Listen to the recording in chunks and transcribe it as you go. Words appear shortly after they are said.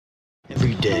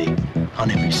day, on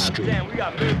every street, in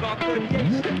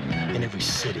every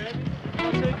city.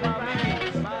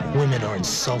 Women are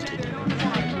insulted,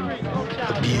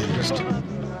 abused,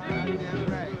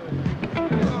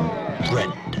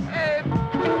 threatened.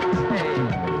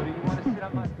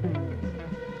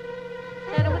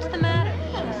 Nana, what's the matter?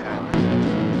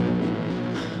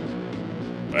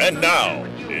 And now,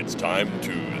 it's time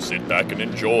to sit back and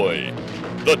enjoy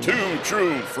the Two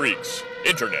True Freaks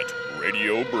Internet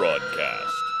Radio Broadcast.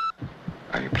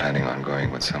 Are you planning on going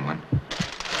with someone?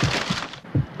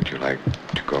 Would you like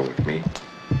to go with me?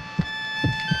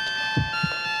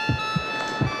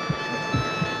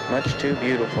 Much too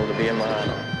beautiful to be a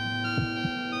model.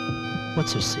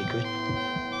 What's her secret?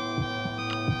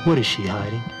 What is she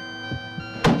hiding?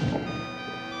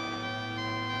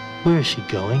 Where is she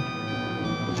going?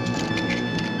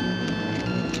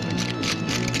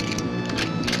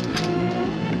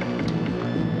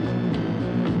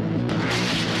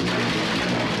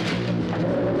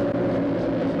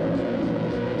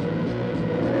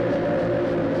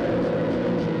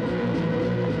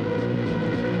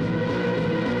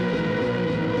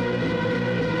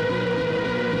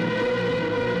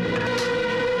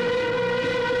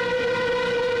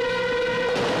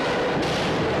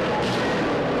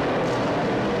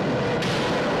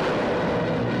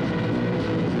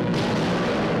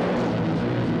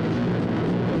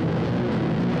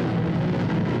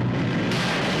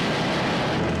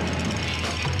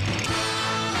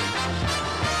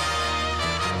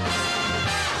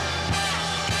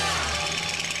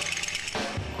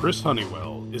 Chris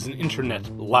Honeywell is an internet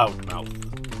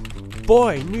loudmouth.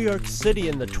 Boy, New York City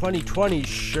in the 2020s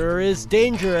sure is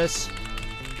dangerous.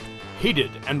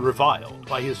 Hated and reviled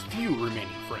by his few remaining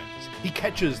friends, he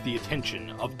catches the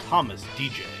attention of Thomas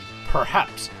DJ,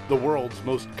 perhaps the world's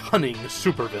most cunning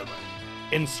supervillain.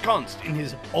 Ensconced in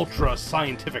his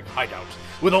ultra-scientific hideout,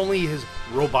 with only his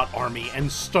robot army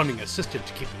and stunning assistant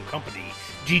to keep him company,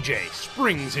 DJ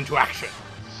springs into action.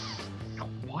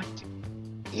 What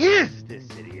is this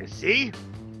idiocy?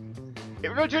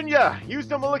 Virginia, use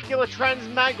the molecular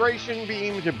transmigration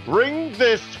beam to bring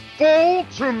this fool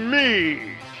to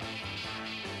me!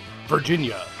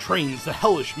 Virginia trains the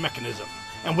hellish mechanism,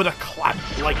 and with a clap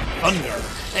like thunder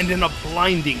and in a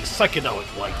blinding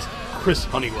psychedelic light, Chris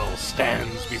Honeywell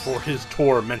stands before his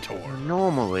tormentor.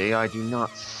 Normally, I do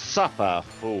not suffer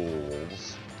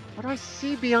fools, but I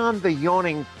see beyond the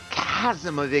yawning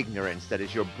chasm of ignorance that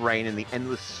is your brain and the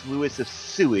endless sluice of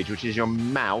sewage which is your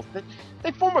mouth, that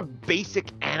they form a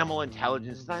basic animal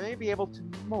intelligence that I may be able to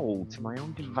mold to my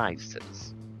own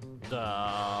devices.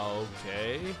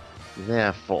 Okay.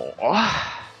 Therefore,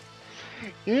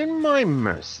 in my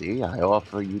mercy, I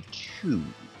offer you two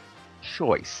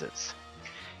choices.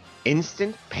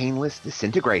 Instant, painless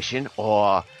disintegration,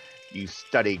 or you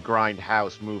study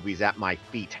grindhouse movies at my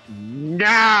feet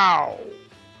now!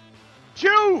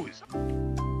 Choose!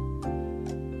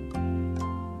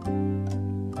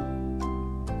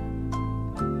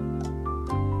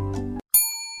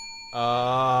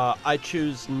 I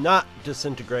choose not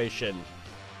disintegration.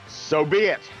 So be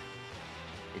it.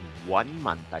 In 1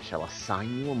 month, I shall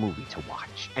assign you a movie to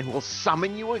watch, and will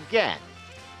summon you again.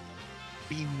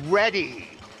 Be ready,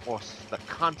 or the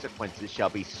consequences shall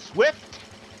be swift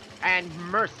and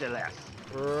merciless.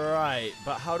 Right,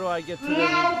 but how do I get to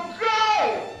Now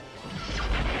go!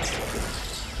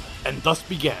 And thus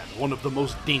began one of the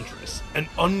most dangerous and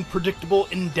unpredictable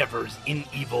endeavors in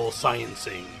evil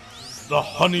sciencing. The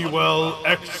Honeywell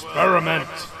Experiment.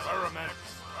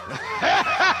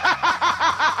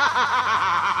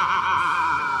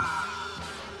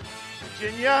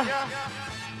 Virginia,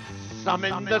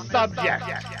 summon the subject.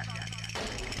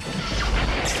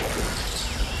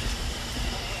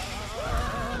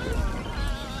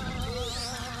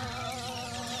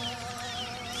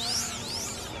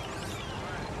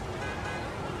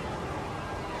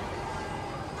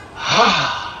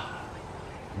 Ah,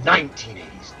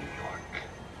 1980s New York.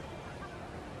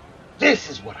 This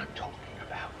is what I'm talking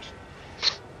about.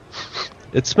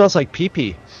 It smells like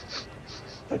pee-pee.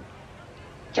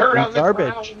 Dirt on the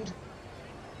garbage. ground.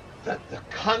 The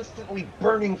constantly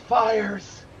burning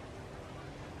fires.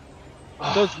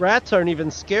 Those rats aren't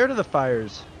even scared of the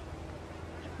fires.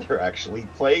 They're actually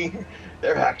playing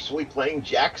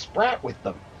Jack Sprat with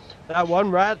them. That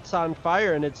one rat's on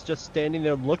fire and it's just standing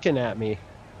there looking at me.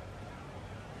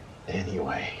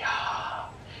 Anyway,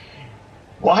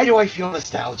 why do I feel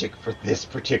nostalgic for this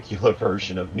particular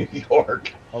version of New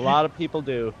York? A lot of people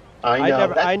do. I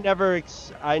know. I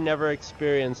never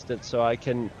experienced it, so I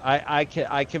can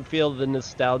feel the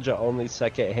nostalgia only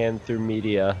secondhand through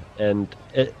media, and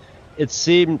it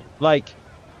seemed like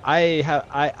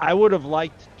I would have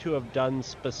liked to have done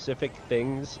specific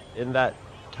things in that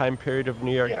time period of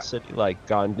New York Yeah. City, like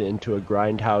gone into a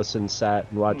grindhouse and sat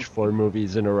and watched 4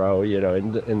 movies in a row,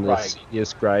 in the Right.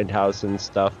 seediest grindhouse and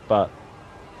stuff. But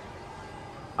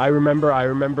I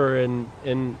remember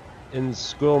in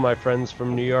school, my friends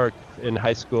from New York in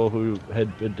high school who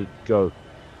had been to go,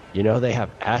 they have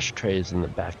ashtrays in the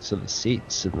backs of the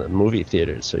seats in the movie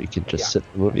theaters, so you can just Yeah. sit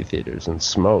in the movie theaters and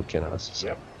smoke. And I was just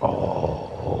Yep. like,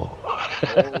 oh.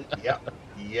 Oh,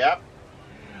 yep.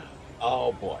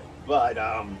 Oh boy. But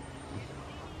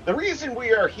the reason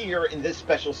we are here in this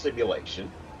special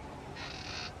simulation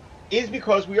is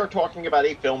because we are talking about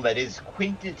a film that is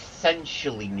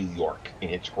quintessentially New York in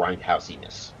its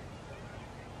grindhousiness.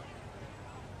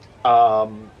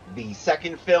 The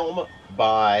second film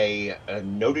by a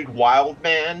noted wild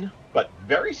man, but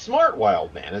very smart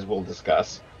wild man, as we'll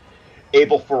discuss,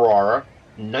 Abel Ferrara,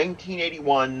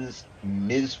 1981's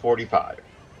Ms. 45.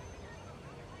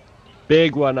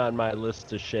 Big one on my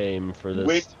list of shame for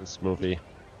With- this movie.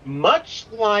 Much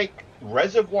like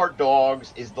Reservoir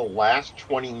Dogs is the last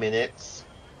 20 minutes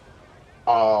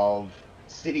of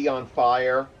City on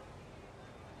Fire,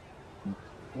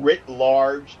 writ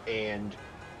large and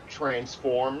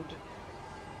transformed,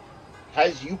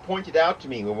 as you pointed out to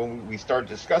me when we started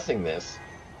discussing this,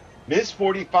 Ms.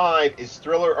 45 is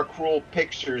Thriller A Cruel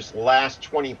Pictures' last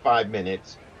 25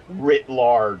 minutes, writ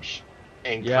large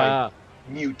and kind of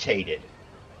mutated.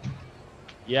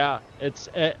 Yeah, it's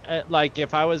like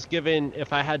if I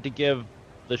had to give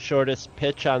the shortest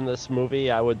pitch on this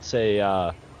movie, I would say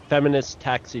feminist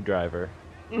taxi driver.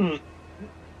 Mm.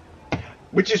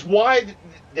 Which is why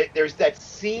there's that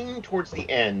scene towards the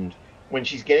end when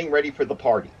she's getting ready for the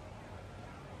party.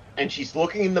 And she's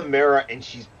looking in the mirror and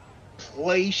she's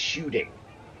play shooting.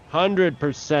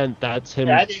 100% that's him.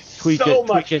 That is tweaking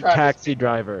Travis taxi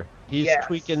driver. He's Yes.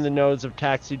 tweaking the nose of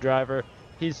taxi driver.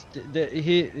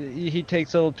 He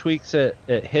takes little tweaks at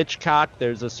Hitchcock.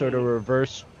 There's a sort of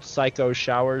reverse psycho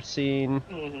shower scene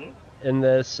in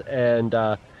this, and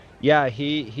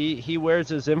he wears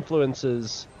his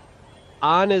influences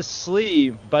on his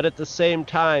sleeve, but at the same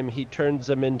time he turns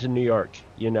them into New York.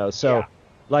 So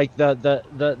like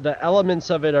the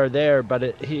elements of it are there, but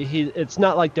it's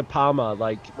not like De Palma,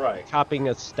 like copying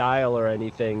a style or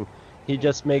anything. He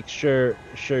just makes sure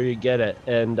you get it,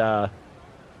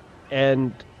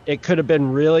 and it could have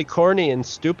been really corny and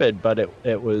stupid, but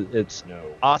it's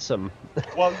awesome.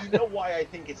 Well, you know why I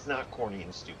think it's not corny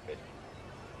and stupid?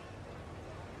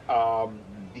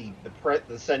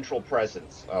 The central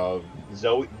presence of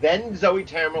Zoe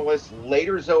Tamerlis,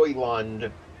 later Zoe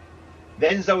Lund,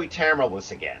 then Zoe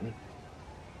Tamerlis again,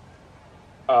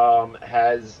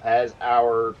 has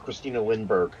our Christina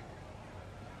Lindbergh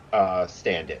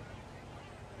stand-in.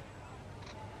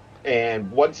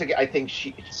 And once again, I think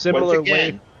similar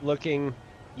looking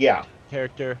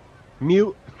character.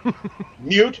 Mute.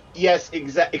 Mute, yes,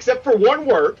 except for one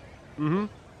word. Mm-hmm.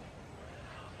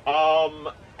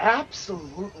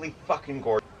 Absolutely fucking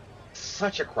gorgeous.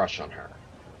 Such a crush on her.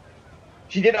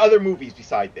 She did other movies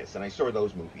beside this, and I saw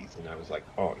those movies, and I was like,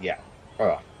 oh yeah.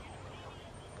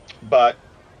 But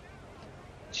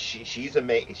she's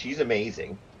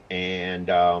amazing,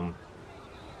 and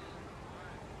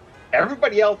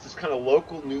everybody else is kind of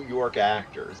local New York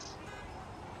actors.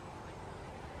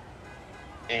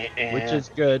 And which is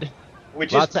good.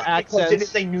 Lots of accents. It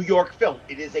is a New York film.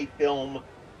 It is a film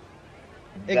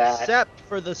that...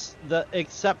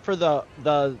 except for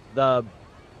the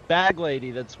bag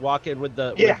lady that's walking with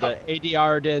the Adi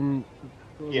Arden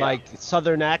like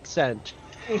Southern accent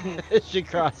as she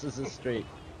crosses the street.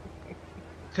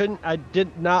 I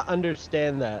did not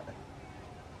understand that.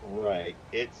 Right.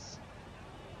 It's...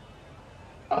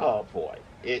 Oh boy.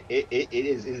 It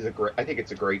is a great... I think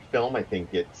it's a great film. I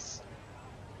think it's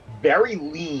very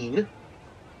lean.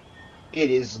 It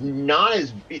is not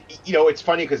as... it's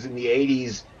funny because in the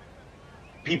 80s,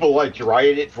 people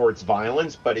derided it for its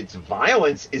violence, but its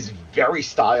violence is very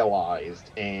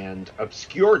stylized and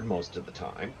obscured most of the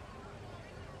time.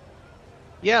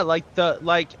 Yeah,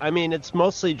 it's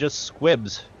mostly just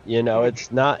squibs,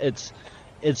 it's not as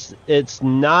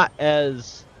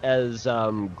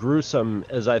gruesome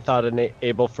as I thought an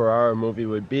Abel Ferrara movie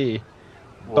would be,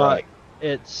 but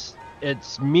it's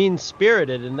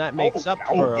mean-spirited, and that makes up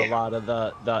for a lot of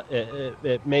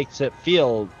it makes it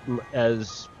feel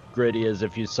as gritty as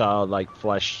if you saw like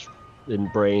flesh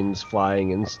and brains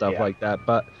flying and stuff like that.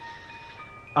 But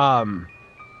I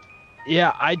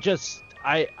just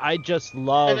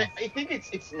love. And I think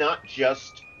it's not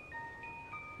just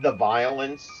the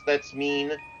violence that's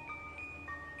mean.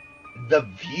 The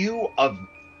view of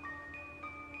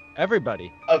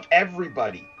Everybody. of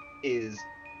everybody is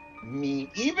mean.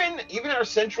 Even our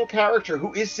central character,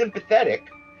 who is sympathetic,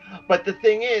 but the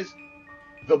thing is,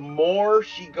 the more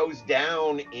she goes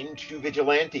down into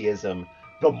vigilantism,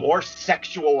 the more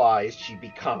sexualized she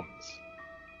becomes.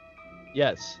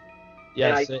 Yes.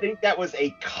 And I Yes. think that was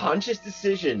a conscious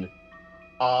decision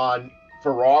on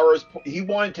Ferrara's. He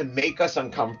wanted to make us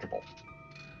uncomfortable.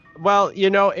 Well, you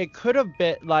know, it could have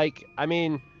been like, I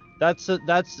mean, that's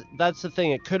the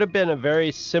thing. It could have been a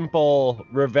very simple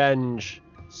revenge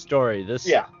story.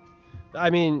 Yeah. I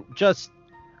mean,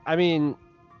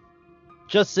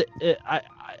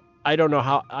 I don't know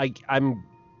how I'm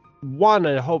one,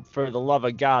 I hope for the love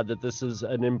of God that this is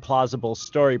an implausible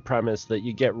story premise that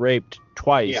you get raped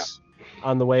twice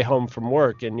on the way home from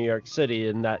work in New York City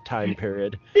in that time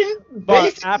period.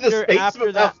 But after the space after of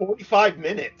about that, 45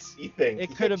 minutes, you think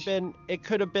it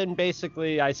could have been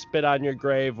basically I Spit on Your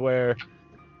Grave, where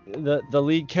the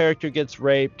lead character gets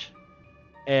raped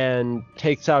and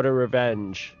takes out a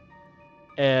revenge,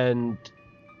 and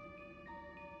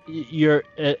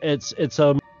it's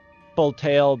a full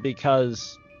tale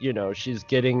because, you know, she's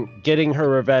getting her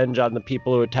revenge on the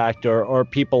people who attacked her, or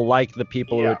people like the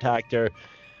people who attacked her.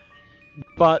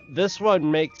 But this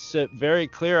one makes it very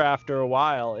clear after a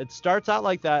while. It starts out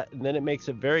like that, and then it makes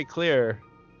it very clear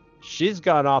she's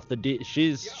gone off the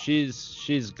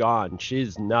she's gone.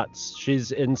 She's nuts.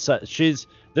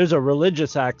 There's a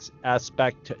religious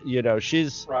aspect, you know,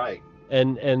 she's right.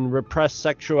 And repressed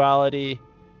sexuality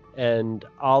and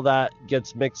all that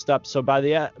gets mixed up. So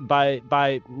by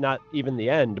not even the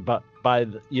end, but by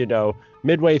you know,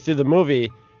 midway through the movie,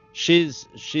 she's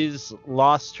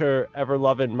lost her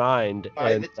ever-loving mind.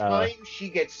 By the time she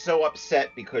gets so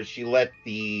upset because she let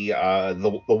the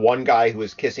one guy who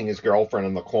was kissing his girlfriend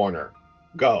in the corner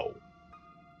go.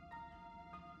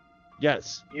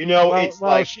 Yes. You know,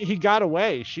 he got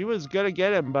away. She was gonna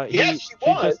get him, but she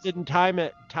just didn't time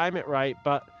it right.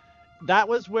 But that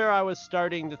was where I was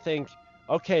starting to think,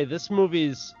 okay, this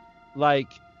movie's like,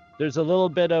 there's a little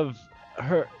bit of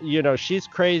her, you know, she's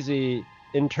crazy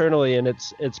internally, and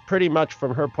it's pretty much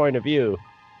from her point of view.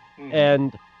 Mm-hmm.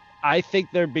 And I think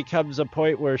there becomes a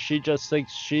point where she just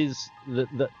thinks she's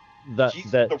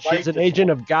she's an agent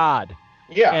of God.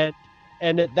 Yeah.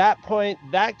 And at that point,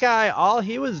 that guy, all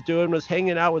he was doing was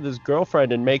hanging out with his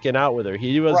girlfriend and making out with her.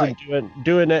 He wasn't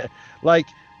doing it. Like,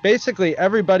 basically,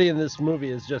 everybody in this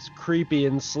movie is just creepy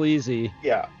and sleazy.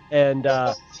 Yeah. And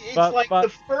it's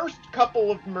the first couple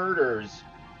of murders,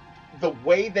 the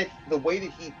way that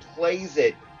he plays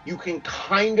it, you can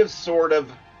kind of sort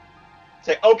of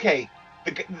say, okay,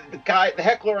 the guy, the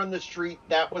heckler on the street,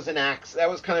 that was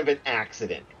kind of an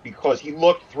accident because he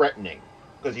looked threatening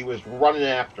because he was running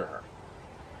after her.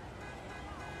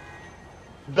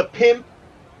 The pimp,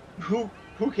 who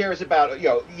cares about, you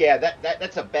know, yeah,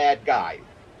 that's a bad guy,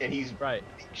 and he's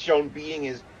shown being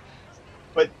his.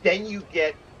 But then you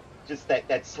get just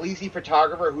that sleazy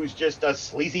photographer who's just a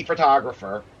sleazy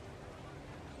photographer,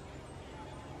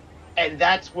 and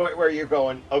that's where you're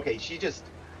going. Okay, she's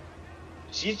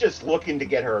just looking to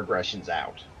get her aggressions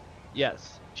out.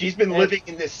 Yes. She's been living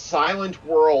in this silent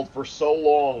world for so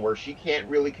long where she can't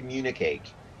really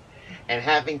communicate, and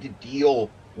having to deal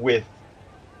with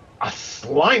a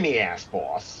slimy ass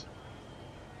boss.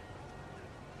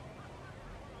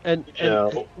 And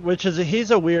which is he's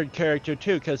a weird character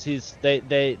too, because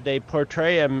they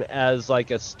portray him as like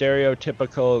a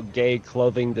stereotypical gay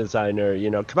clothing designer.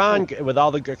 You know, come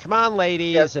on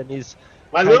ladies, and he's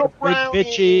my little brownie,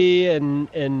 bitchy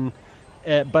and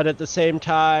but at the same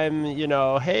time, you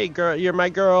know, hey girl, you're my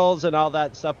girls and all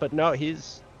that stuff. But no,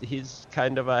 he's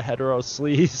kind of a hetero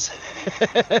sleaze.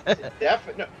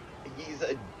 He's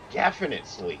a definite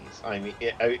sleaze. I mean,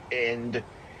 and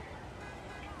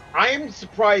I am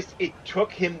surprised it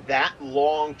took him that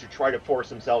long to try to force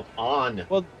himself on.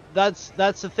 Well, that's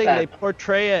the thing. They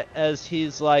portray it as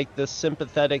he's like the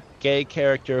sympathetic gay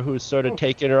character who's sort of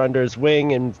taking her under his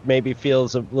wing and maybe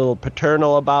feels a little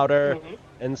paternal about her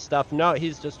and stuff. No,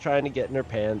 he's just trying to get in her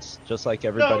pants, just like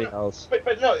everybody else.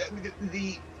 But no,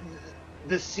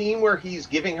 the scene where he's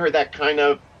giving her that kind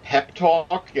of pep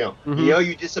talk, you know,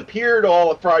 you disappeared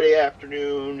all Friday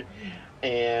afternoon,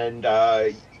 and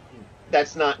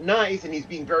that's not nice, and he's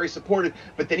being very supportive,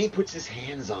 but then he puts his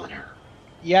hands on her.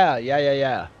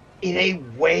 Yeah. In a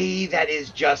way that is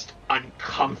just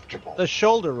uncomfortable. The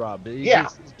shoulder rub. He's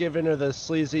giving her the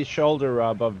sleazy shoulder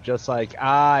rub of just like,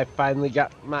 I finally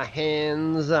got my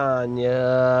hands on you.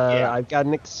 Yeah. I've got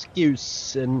an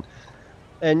excuse. And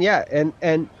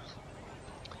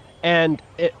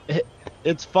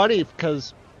it's funny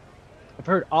because I've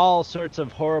heard all sorts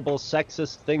of horrible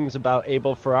sexist things about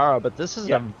Abel Ferrara, but this is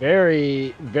Yeah. a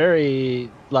very, very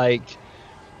like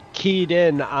keyed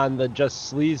in on the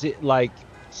just sleaziness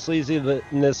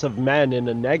of men in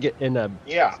a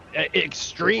Yeah.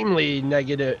 extremely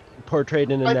negative, portrayed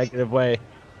in a negative way.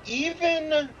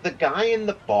 Even the guy in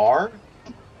the bar,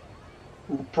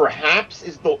 who perhaps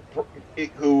is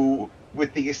who,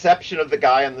 with the exception of the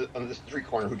guy on the street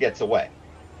corner who gets away,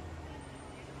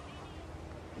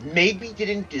 maybe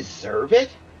didn't deserve it.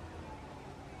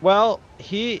 Well,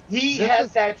 he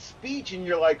has that speech, and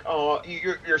you're like, oh,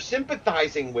 you're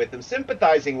sympathizing with him,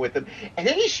 and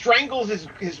then he strangles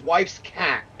his wife's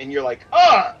cat, and you're like,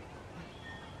 ah.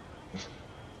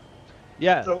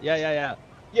 Yeah, So- yeah.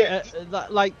 Yeah,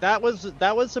 Like that was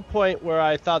the point where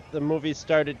I thought the movie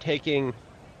started taking,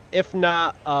 if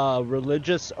not a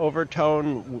religious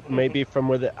overtone, maybe from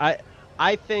where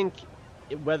I think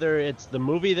whether it's the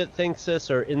movie that thinks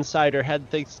this or inside her head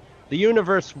thinks the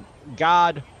universe,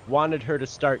 God wanted her to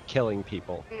start killing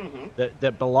people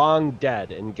that belonged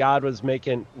dead, and God was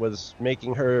making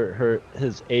her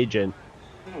his agent.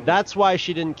 That's why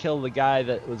she didn't kill the guy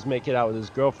that was making out with his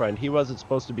girlfriend. He wasn't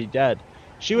supposed to be dead.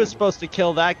 She was supposed to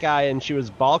kill that guy, and she was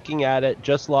balking at it.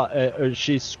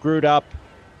 She screwed up,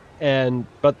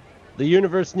 but the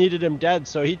universe needed him dead,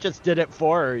 so he just did it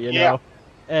for her, you know.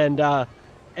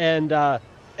 And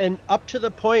up to the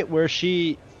point where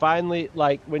she finally,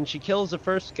 like, when she kills the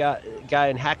first guy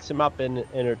and hacks him up in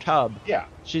her tub. Yeah.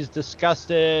 She's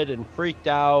disgusted and freaked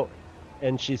out,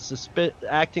 and she's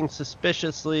acting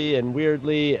suspiciously and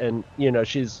weirdly, and you know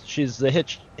she's the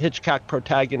Hitchcock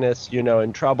protagonist, you know,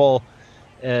 in trouble.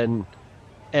 And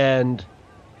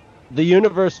the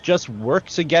universe just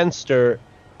works against her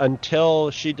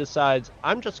until she decides,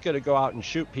 I'm just going to go out and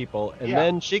shoot people, and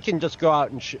then she can just go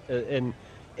out and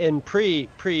in pre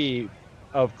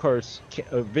of course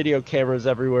video cameras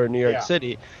everywhere in New York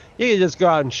City, you can just go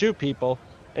out and shoot people,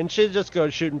 and she just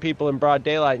goes shooting people in broad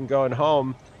daylight and going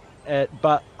home.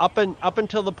 But up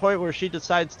until the point where she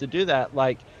decides to do that,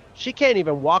 like, she can't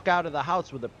even walk out of the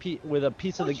house with a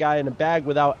piece of the guy in a bag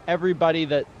without everybody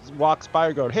that walks by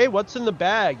her going, "Hey, what's in the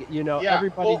bag?" You know,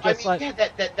 everybody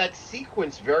that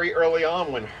sequence very early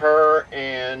on when her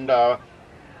and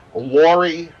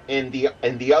Laurie and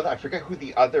the other, I forget who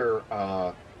the other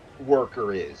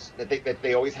worker is, that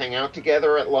they always hang out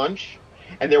together at lunch,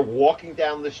 and they're walking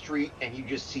down the street, and you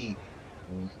just see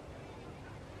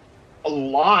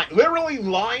literally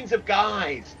lines of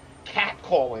guys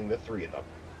catcalling the three of them.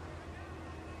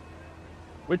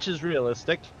 Which is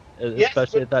realistic,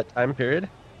 especially at that time period.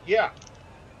 Yeah.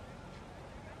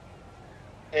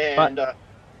 And I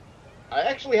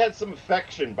actually had some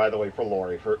affection, by the way, for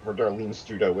Laurie, for Darlene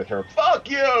Studo with her, "Fuck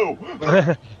you!"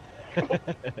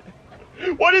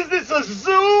 What is this, a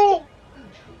zoo?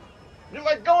 You're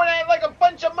like going at it like a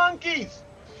bunch of monkeys.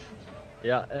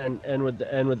 Yeah, and with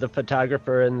the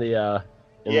photographer in the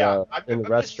I'm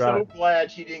restaurant. Just so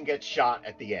glad she didn't get shot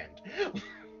at the end.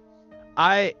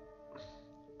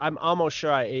 I'm almost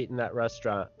sure I ate in that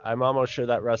restaurant. I'm almost sure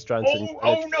that restaurant's in Greenwich.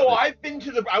 Oh no, I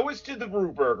was to the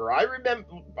Brew Burger. I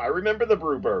remember the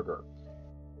Brew Burger.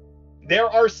 There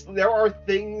are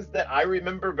things that I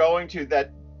remember going to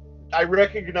that I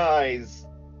recognize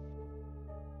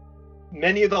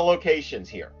many of the locations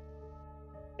here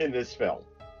in this film.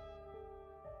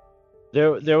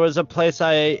 There was a place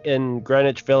I ate in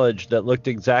Greenwich Village that looked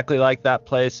exactly like that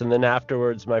place, and then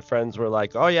afterwards my friends were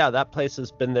like, "Oh yeah, that place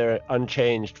has been there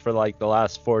unchanged for like the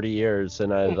last 40 years."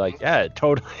 And I was like, "Yeah, it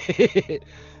totally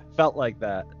felt like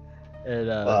that." And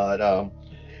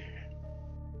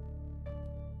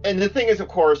and the thing is, of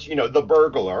course, you know, the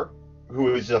burglar,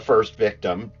 who is the first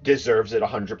victim, deserves it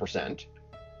 100%.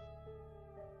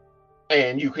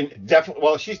 And you can definitely,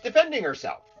 well, she's defending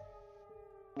herself,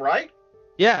 right?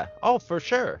 Yeah. Oh, for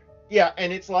sure. Yeah,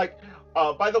 and it's like,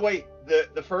 by the way,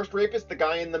 the first rapist, the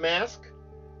guy in the mask,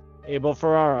 Abel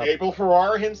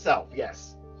Ferrara himself,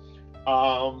 yes.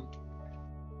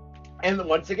 And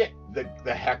once again,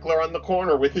 the heckler on the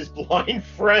corner with his blind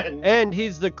friend. And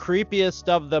he's the creepiest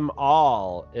of them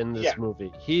all in this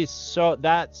movie. He's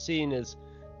that scene,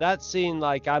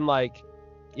 like, I'm like,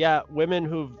 yeah, women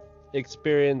who've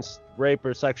experienced rape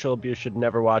or sexual abuse should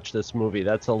never watch this movie.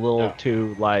 That's a little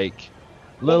too, like,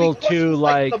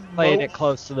 playing it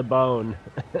close to the bone.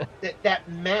 that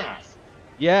mask.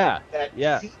 Yeah. That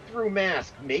see-through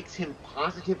mask makes him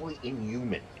positively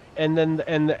inhuman.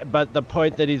 But the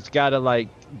point that he's got to, like,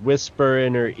 whisper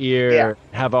in her ear,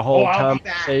 have a whole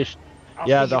conversation.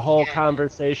 Yeah, the whole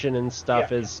conversation and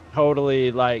stuff is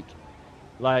totally like,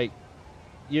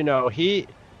 you know, he's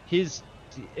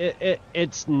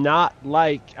it's not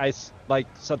like like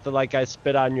something like I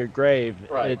Spit on Your Grave.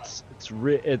 Right. It's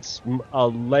a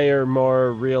layer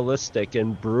more realistic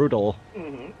and brutal.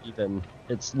 Even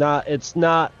it's not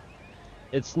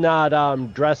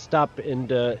dressed up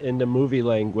into movie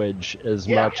language as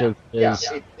much as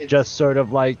it's just sort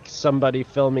of like somebody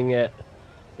filming it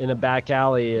in a back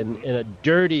alley in a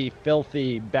dirty,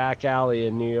 filthy back alley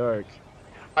in New York.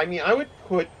 I mean, I would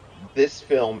put this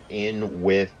film in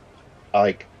with,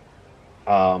 like,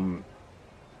 oh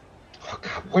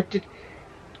God, what did,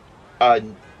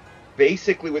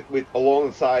 basically with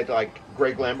alongside like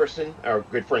Greg Lamberson, our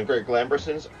good friend Greg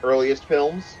Lamberson's earliest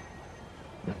films,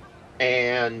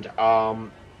 and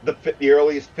the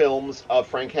earliest films of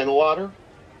Frank Henenlotter,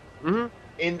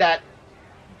 in that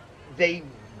they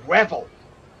revel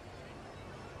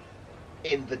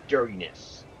in the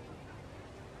dirtiness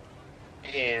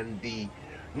and the,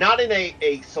 not in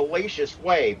a salacious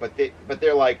way, but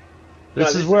they're like,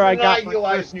 this is where I got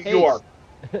idealized New taste. York.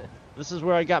 This is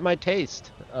where I got my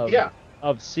taste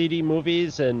of seedy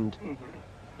movies and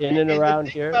in and around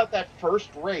the thing here. About that first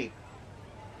rape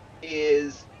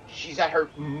is she's at her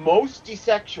most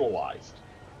desexualized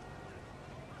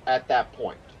at that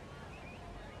point.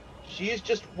 She is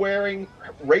just wearing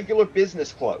regular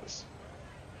business clothes.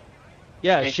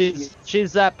 Yeah, And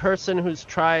she's that person who's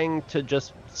trying to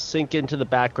just sink into the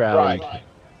background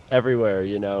everywhere,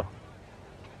 you know.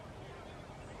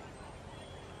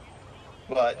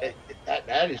 But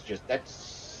that's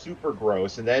super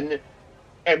gross. And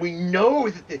we know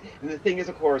that the thing is,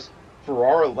 of course,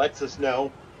 Ferrara lets us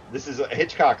know, this is a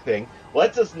Hitchcock thing,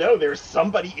 lets us know there's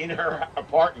somebody in her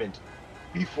apartment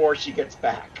before she gets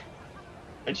back.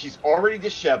 And she's already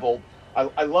disheveled.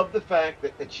 I love the fact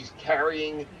that she's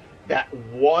carrying that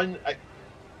one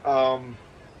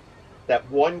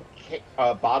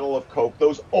bottle of Coke,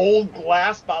 those old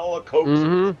glass bottle of Coke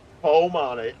with foam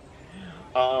on it.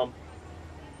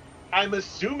 I'm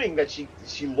assuming that she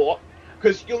lost,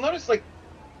 because you'll notice, like,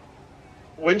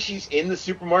 when she's in the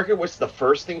supermarket, what's the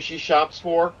first thing she shops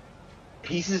for?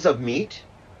 Pieces of meat.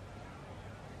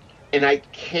 And I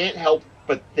can't help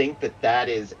but think that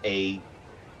is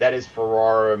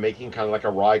Ferrara making kind of like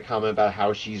a wry comment about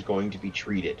how she's going to be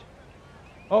treated.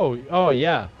 Oh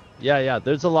yeah.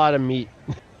 There's a lot of meat.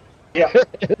 Yeah.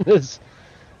 in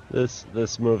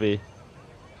this movie.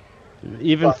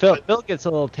 Even Phil gets a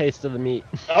little taste of the meat.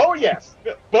 Oh yes,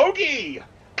 Bogey.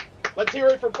 Let's hear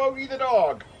it for Bogey the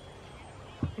dog.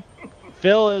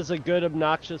 Phil is a good,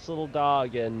 obnoxious little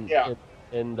dog, and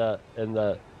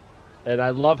I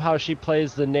love how she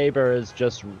plays the neighbor as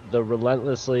just the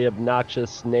relentlessly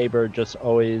obnoxious neighbor, just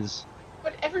always.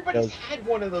 But everybody's had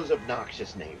one of those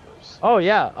obnoxious neighbors. Oh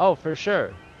yeah, for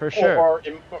sure. Or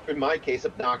in my case,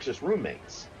 obnoxious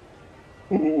roommates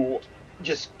who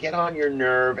just get on your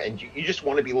nerve, and you just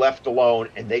want to be left alone,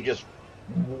 and they just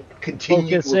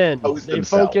continue to impose themselves. They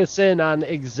focus in on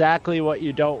exactly what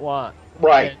you don't want,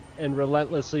 right, and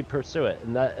relentlessly pursue it,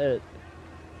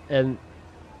 and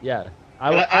yeah.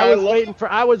 I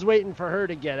was waiting for her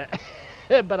to get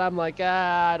it, but I'm like,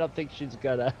 I don't think she's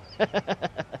gonna.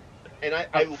 And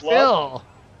I love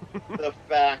the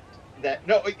fact that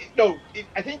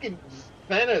I think in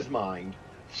Thana's mind,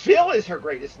 Phil is her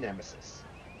greatest nemesis.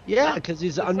 Yeah, because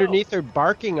he's underneath her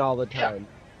barking all the time.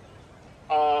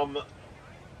 Yeah.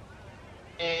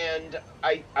 And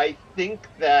I think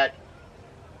that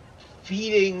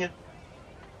feeding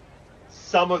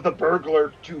some of the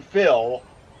burglar to Phil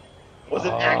was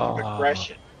an act of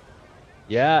aggression.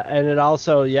 Yeah, and it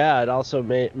also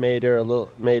made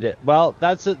it. Well,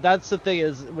 that's the thing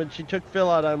is, when she took Phil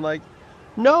out, I'm like,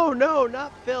 no,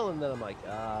 not Phil, and then I'm like,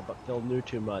 but Phil knew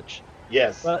too much.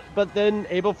 Yes. But then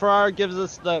Abel Ferrara gives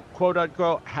us the quote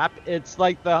unquote happy. It's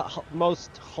like the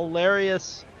most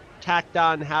hilarious tacked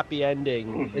on happy ending.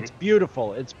 Mm-hmm. It's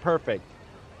beautiful. It's perfect.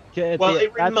 It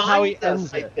reminds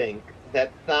us, I think,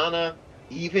 that Thana,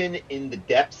 even in the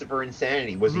depths of her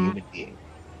insanity, was a human being.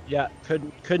 Yeah,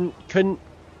 couldn't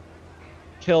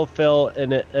kill Phil,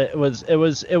 and it was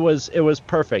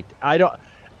perfect.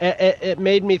 It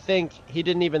made me think he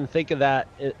didn't even think of that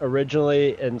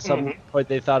originally, and some point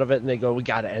they thought of it and they go, we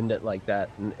got to end it like that,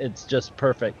 and it's just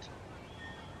perfect.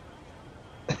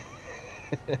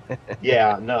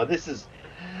 Yeah, no, this is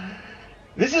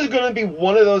going to be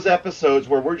one of those episodes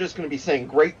where we're just going to be saying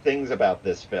great things about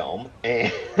this film,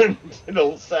 and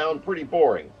it'll sound pretty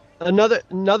boring.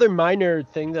 Another minor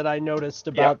thing that I noticed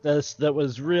about this that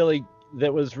was really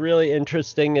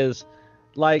interesting is,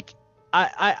 like,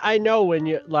 I know when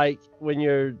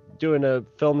you're doing a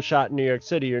film shot in New York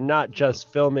City, you're not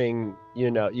just filming,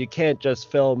 you can't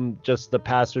just film just the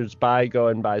passersby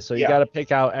going by. So you got to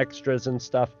pick out extras and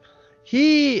stuff.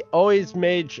 He always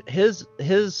made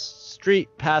his street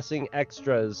passing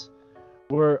extras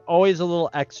were always a little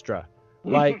extra.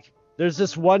 Like there's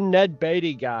this one Ned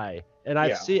Beatty guy, and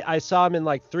I saw him in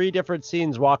like 3 different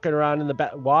scenes walking around in the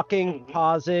back,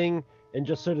 pausing, and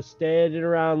just sort of standing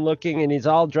around looking, and he's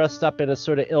all dressed up in a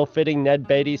sort of ill-fitting Ned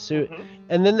Beatty suit.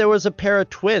 And then there was a pair of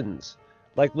twins,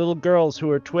 like little girls who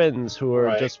were twins, who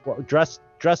were just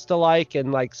dressed alike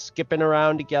and like skipping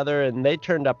around together, and they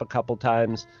turned up a couple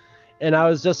times. And I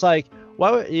was just like,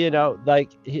 well,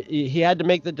 like he had to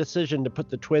make the decision to put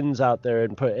the twins out there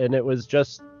and it was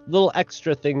just little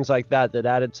extra things like that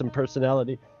added some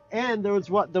personality. And there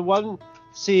was the one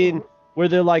scene where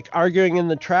they're like arguing in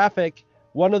the traffic.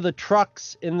 One of the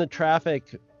trucks in the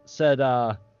traffic said,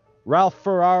 Ralph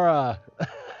Ferrara,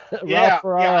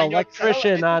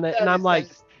 electrician on it. And I'm like,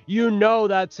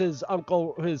 that's his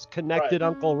uncle, his connected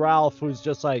Uncle Ralph, who's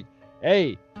just like,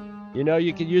 hey,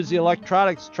 you could use the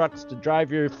electronics trucks to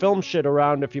drive your film shit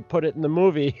around if you put it in the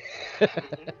movie.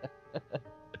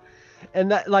 And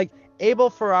that, like, Abel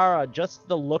Ferrara, just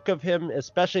the look of him,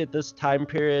 especially at this time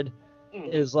period,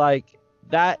 is like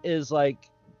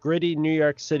gritty New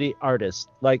York City artist.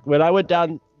 Like when I went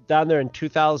down there in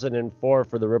 2004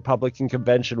 for the Republican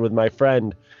convention with my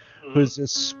friend, who's a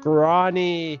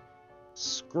scrawny.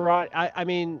 I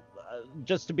mean,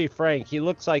 just to be frank, he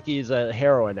looks like he's a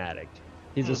heroin addict.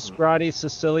 He's a scrawny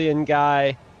Sicilian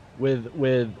guy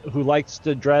who likes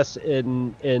to dress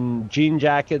in jean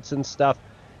jackets and stuff.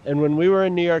 And when we were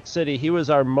in New York City, he was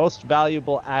our most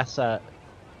valuable asset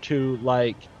to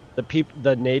like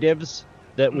the natives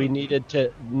that we needed,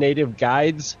 to native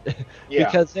guides.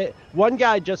 Because one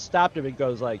guy just stopped him and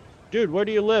goes like, dude, where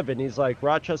do you live? And he's like,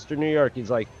 Rochester, New York.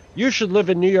 He's like, you should live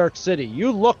in New York City.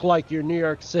 You look like you're New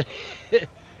York City.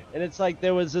 And it's like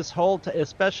there was this whole,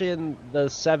 especially in the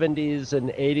 70s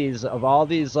and 80s, of all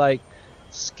these like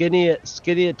skinny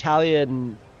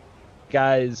Italian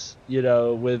guys,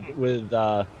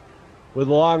 with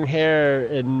long hair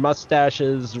and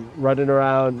mustaches running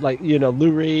around like,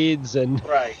 Lou Reeds and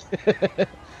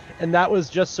and that was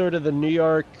just sort of the New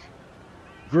York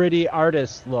gritty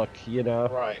artist look,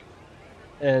 Right.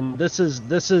 And this is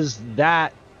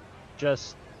that,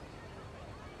 just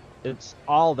it's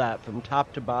all that from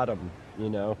top to bottom,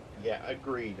 Yeah,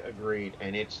 agreed.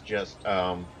 And it's just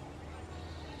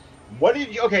what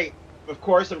did you of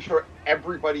course I'm sure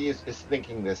everybody is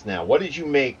thinking this now. What did you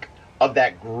make of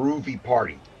that groovy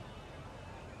party?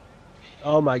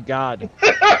 Oh my God.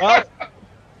 Well,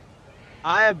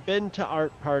 I have been to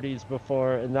art parties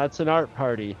before, and that's an art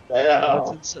party.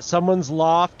 That's someone's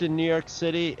loft in New York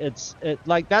City.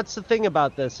 Like that's the thing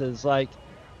about this is like,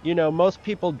 most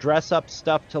people dress up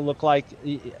stuff to look like.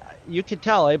 You could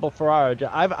tell Abel Ferrara.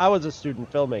 I was a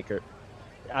student filmmaker.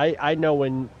 I know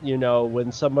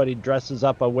when somebody dresses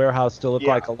up a warehouse to look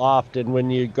like a loft, and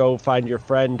when you go find your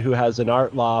friend who has an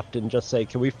art loft and just say,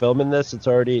 can we film in this? It's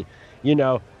already,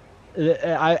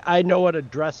 I know what a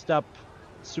dressed up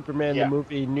Superman the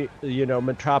movie,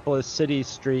 Metropolis City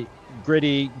Street,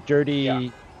 gritty,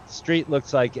 dirty street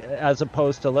looks like, as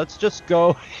opposed to let's just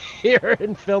go here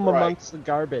and film amongst the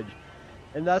garbage.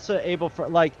 And that's what Abel for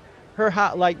like. Her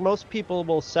like most people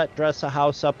will dress a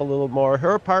house up a little more.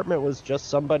 Her apartment was just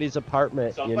somebody's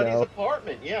apartment.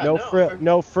 Apartment, yeah.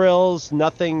 No frills,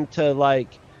 nothing to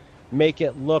like make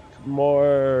it look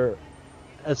more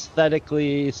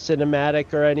aesthetically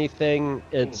cinematic or anything.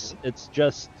 It's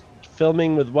just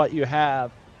filming with what you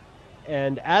have,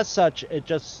 and as such, it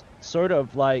just sort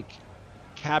of like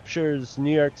captures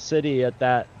New York City at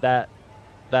that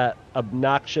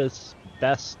obnoxious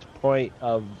best point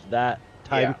of that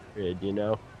time period,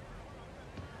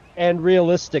 and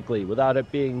realistically, without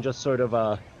it being just sort of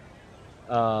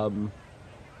an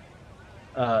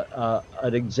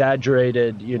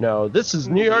exaggerated, this is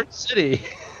New York City.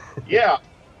 Yeah,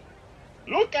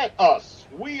 look at us,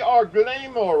 we are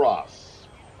glamorous.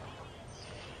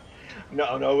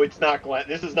 No, it's not.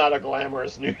 This is not a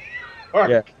glamorous New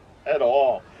York at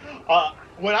all.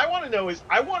 What I want to know is,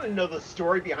 I want to know the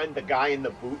story behind the guy in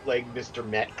the bootleg Mr.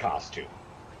 Met costume.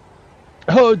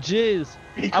 Oh, jeez.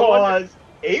 Because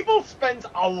Abel spends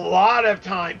a lot of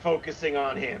time focusing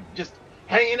on him, just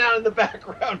hanging out in the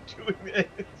background doing this.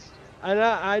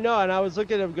 I know, and I was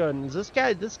looking at him going, isn't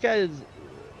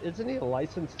he a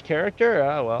licensed character?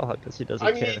 Oh, well, I guess he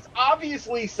doesn't care. It's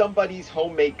obviously somebody's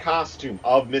homemade costume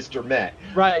of Mr. Met.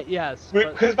 Right, yes.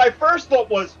 Because my first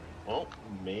thought was, well,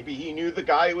 maybe he knew the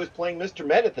guy who was playing Mr.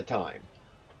 Met at the time.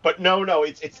 But no,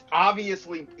 it's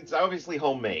obviously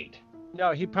homemade.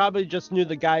 No, he probably just knew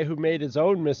the guy who made his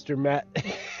own Mr. Matt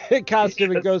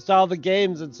costume and goes to all the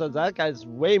games and says, that guy's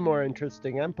way more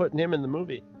interesting. I'm putting him in the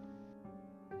movie.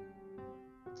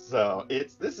 So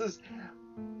this is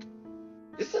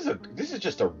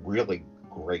just a really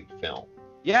great film.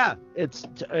 Yeah,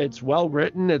 it's well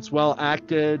written, it's well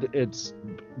acted, it's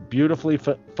beautifully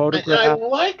photographed. And I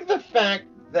like the fact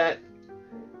that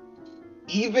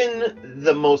even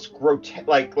the most grotesque,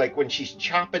 like when she's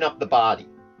chopping up the body,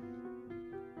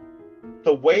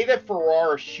 the way that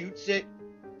Ferrara shoots it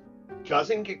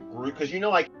doesn't get gruesome, because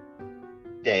like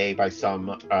day by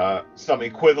some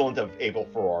equivalent of Abel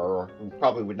Ferrara, who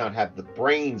probably would not have the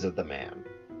brains of the man.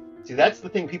 See, that's the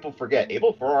thing people forget.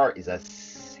 Abel Ferrara is a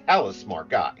hella smart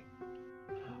guy.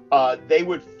 They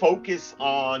would focus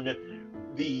on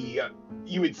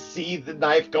you would see the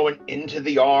knife going into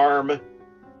the arm,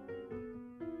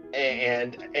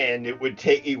 and it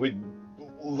would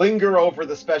linger over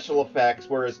the special effects,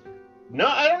 whereas no,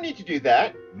 I don't need to do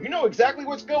that. You know exactly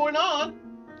what's going on.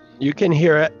 You can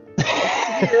hear it.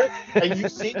 And you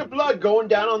see the blood going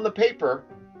down on the paper,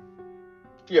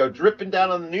 dripping down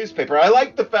on the newspaper. I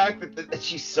like the fact that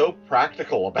she's so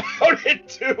practical about it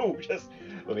too. Just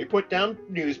let me put down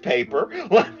newspaper.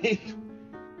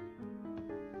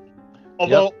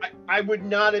 Although I would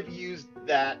not have used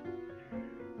that.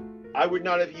 I would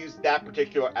not have used that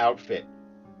particular outfit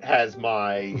as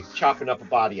my chopping up a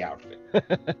body outfit,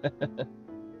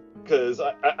 because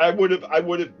I would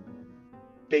have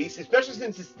based, especially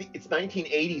since it's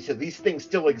 1980, so these things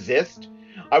still exist.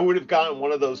 I would have gotten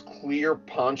one of those clear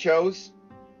ponchos.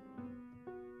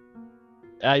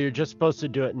 You're just supposed to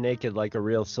do it naked like a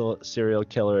real serial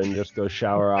killer and just go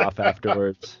shower off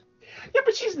afterwards. Yeah,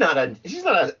 but she's not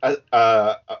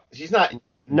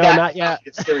No, that not yet.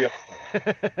 Serial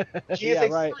killer. She is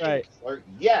right. killer,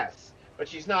 yes, but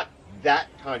she's not that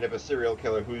kind of a serial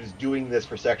killer who's doing this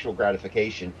for sexual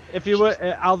gratification. If you would,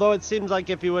 although it seems like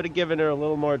if you would have given her a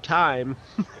little more time,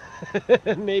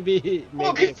 maybe.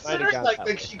 Well, considering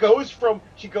like she goes from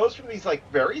these like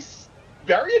very,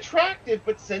 very attractive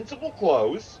but sensible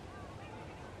clothes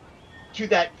to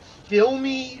that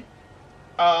filming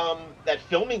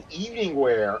evening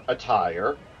wear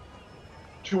attire,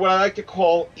 to what I like to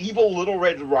call evil Little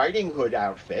Red Riding Hood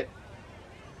outfit.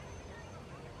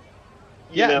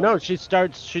 She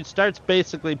starts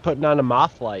basically putting on a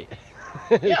moth light.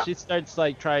 Yeah. She starts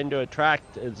like trying to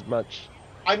attract as much.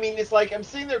 I mean, it's like I'm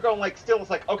sitting there going like, still, it's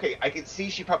like, okay, I can see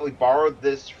she probably borrowed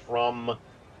this from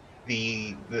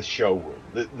the showroom,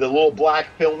 the little black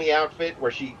filmy outfit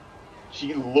where she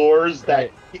lures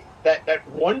that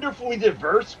wonderfully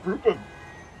diverse group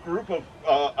of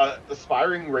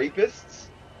aspiring rapists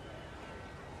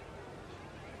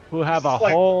who have a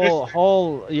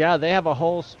whole they have a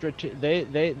whole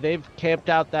they've camped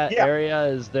out that area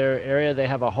as their area. They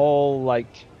have a whole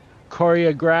like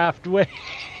choreographed way.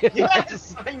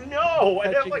 Yes, I know.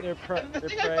 And the thing I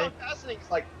prey. found fascinating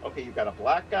is like, okay, you got a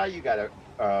black guy, you got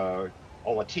a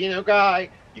Latino guy,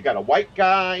 you got a white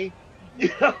guy.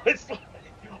 It's like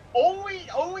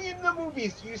only in the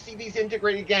movies do you see these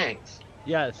integrated gangs.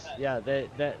 Yes, yeah,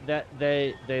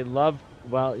 they love.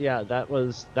 Well, yeah, that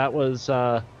was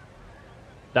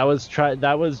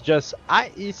just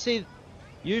you see,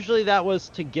 usually that was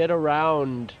to get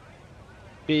around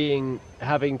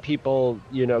having people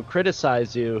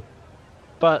criticize you,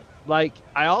 but like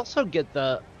I also get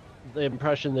the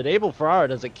impression that Abel Ferrara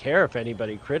doesn't care if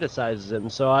anybody criticizes him.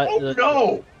 So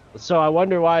no. So I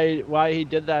wonder why he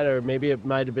did that, or maybe it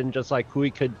might have been just like who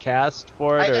he could cast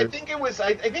for it. I think it was.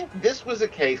 I think this was a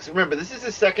case. Remember, this is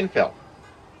his second film.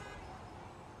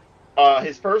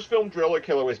 His first film, Driller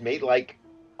Killer, was made like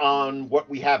on what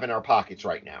we have in our pockets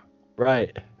right now.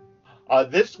 Right.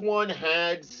 This one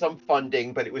had some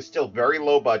funding, but it was still very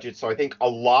low budget. So I think a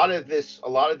lot of this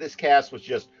cast was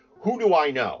just, who do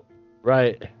I know?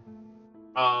 Right.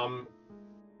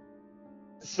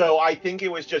 So I think it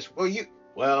was just, let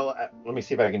me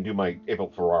see if I can do my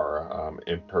Abel Ferrara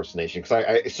impersonation, because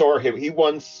I saw him. He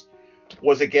once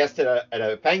was a guest at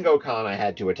a Fango Con I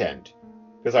had to attend,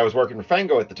 because I was working for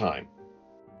Fango at the time.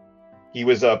 He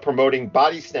was promoting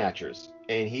Body Snatchers,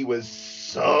 and he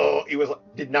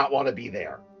did not want to be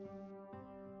there.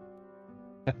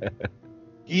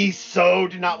 He so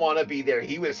did not want to be there.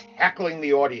 He was heckling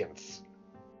the audience.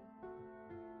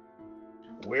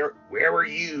 Where were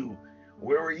you?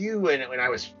 Where were you when I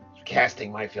was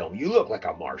casting my film? You look like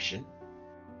a Martian.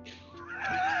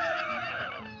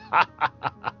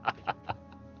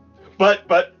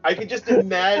 But I could just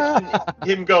imagine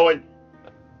him going,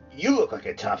 you look like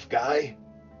a tough guy.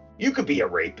 You could be a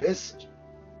rapist.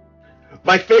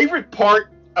 My favorite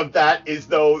part of that is,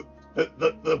 though,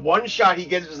 the one shot he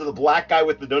gets is of the black guy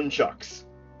with the nunchucks.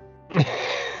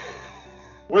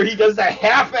 Where he does that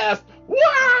half-assed,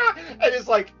 wah! And it's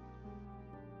like,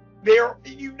 they're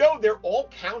all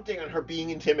counting on her being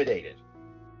intimidated.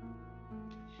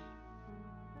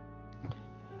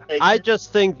 I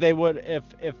just think they would,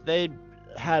 if they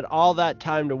had all that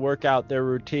time to work out their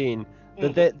routine,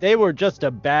 that they were just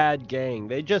a bad gang.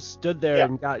 They just stood there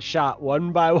and got shot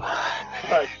one by one.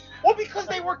 Right. Well, because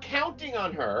they were counting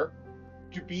on her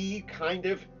to be kind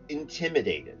of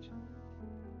intimidated.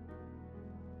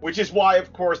 Which is why,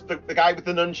 of course, the guy with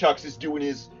the nunchucks is doing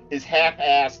his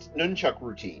half-assed nunchuck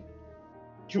routine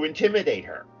to intimidate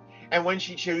her. And when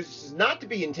she chooses not to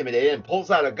be intimidated and pulls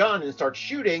out a gun and starts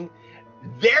shooting,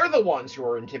 they're the ones who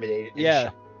are intimidated. And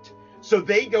shocked. So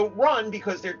they don't run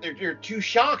because they're too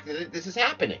shocked that this is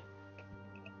happening.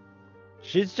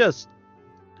 She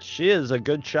is a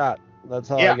good shot.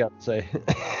 That's all I got to say.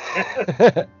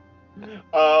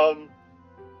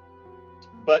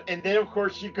 And then of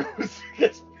course she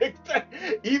gets picked up.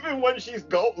 Even when she's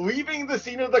leaving the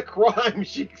scene of the crime,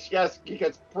 she gets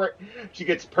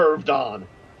perved on.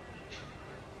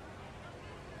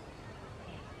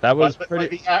 That was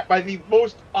pretty. By the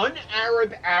most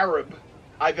un-Arab Arab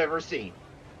I've ever seen.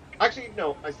 Actually,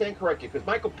 no, I stand corrected because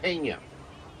Michael Pena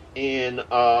in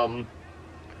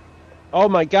Oh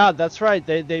my God, that's right.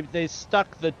 They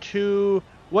stuck the two.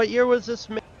 What year was this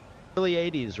made? Early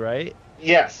 80s, right?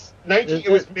 Yes, it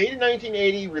was made in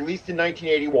 1980, released in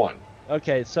 1981.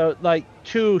 Okay, so like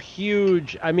two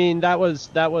huge. I mean, that was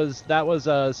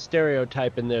a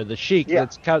stereotype in there. The chic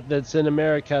that's in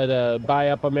America to buy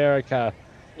up America.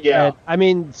 Yeah. And, I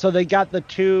mean, so they got the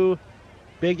two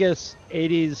biggest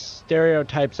 80s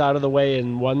stereotypes out of the way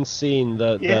in one scene.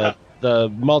 The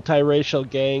multiracial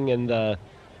gang and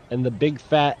the big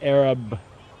fat Arab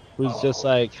who's just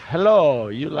like, hello,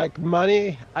 you like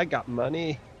money? I got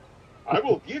money. I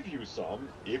will give you some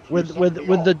if you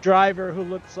with the driver who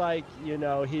looks like,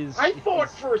 he's. I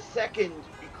thought for a second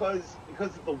because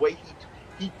of the way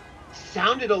he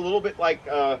sounded a little bit like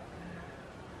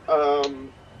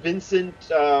Vincent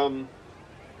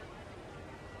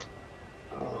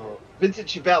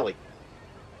Chiavelli,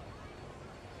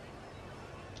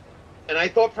 and I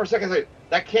thought for a second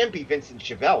that can't be Vincent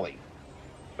Chiavelli,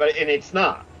 and it's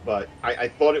not. But I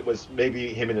thought it was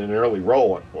maybe him in an early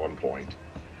role at one point.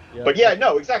 Yeah. But yeah,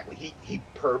 no, exactly. He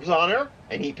pervs on her,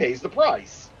 and he pays the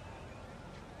price.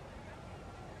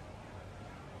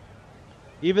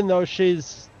 Even though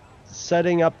she's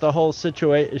setting up the whole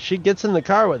situation, she gets in the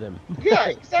car with him. Yeah,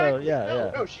 exactly.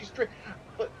 So, no, she's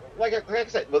but like I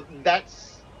said,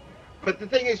 but the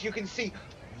thing is, you can see,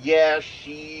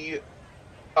 she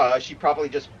probably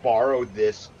just borrowed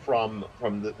this from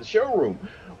the showroom.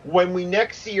 When we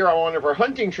next see her on one of her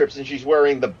hunting trips and she's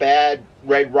wearing the bad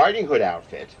Red Riding Hood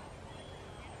outfit,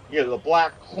 the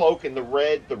black cloak and the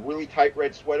really tight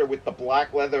red sweater with the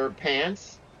black leather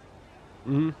pants,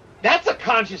 that's a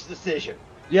conscious decision.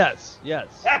 Yes.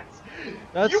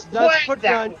 That's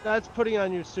putting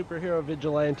on your superhero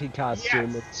vigilante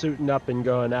costume and suiting up and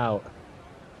going out.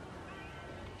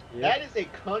 Yep. That is a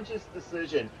conscious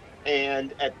decision.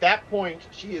 And at that point,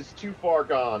 she is too far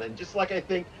gone. And just like I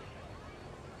think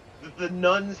the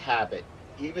nuns have it,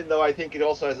 even though I think it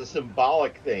also has a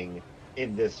symbolic thing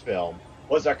in this film,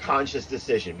 was a conscious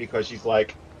decision because she's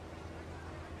like,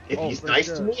 if he's nice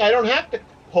to me, I don't have to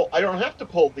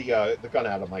pull the gun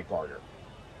out of my garter.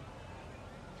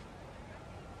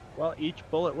 Well, each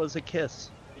bullet was a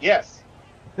kiss. Yes.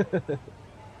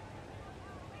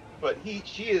 But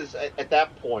she is at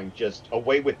that point just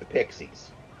away with the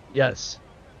pixies. Yes.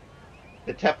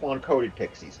 The Teflon-coated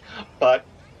pixies. But,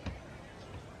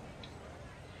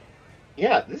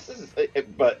 yeah, this is...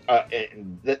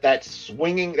 that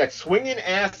swinging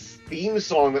ass theme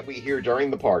song that we hear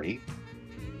during the party,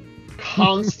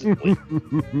 constantly,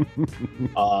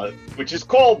 which is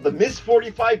called the Miss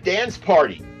 45 Dance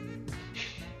Party.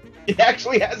 It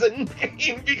actually has a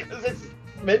name because it's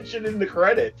mentioned in the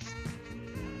credits.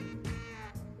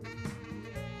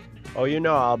 Oh,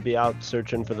 I'll be out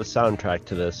searching for the soundtrack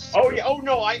to this. Oh, yeah. Oh,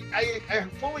 no, I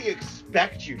fully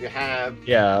expect you to have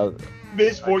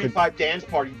Miss 45 Dance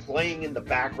Party playing in the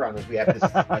background as we have this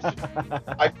discussion.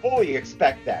 I fully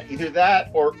expect that. Either that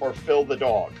or Phil the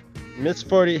dog. Miss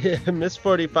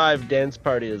 45 Dance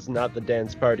Party is not the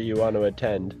dance party you want to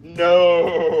attend.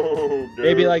 No.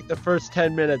 Maybe like the first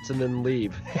 10 minutes and then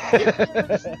leave.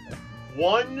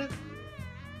 One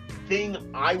thing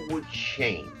I would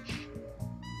change.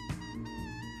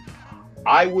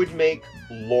 I would make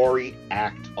Laurie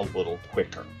act a little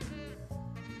quicker.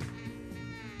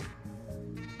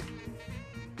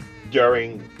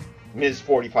 during Ms.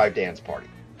 45 dance party?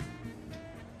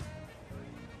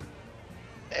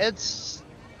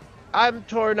 I'm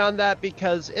torn on that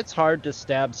because it's hard to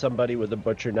stab somebody with a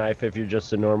butcher knife if you're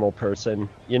just a normal person.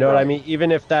 You know what I mean? Even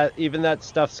that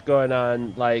stuff's going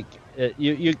on, like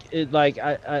you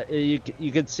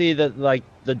could see that like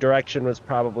the direction was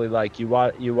probably like you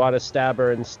want to stab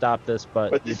her and stop this,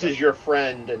 but this is your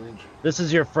friend and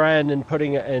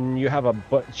you have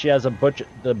she has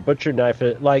the butcher knife.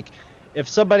 Like if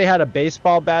somebody had a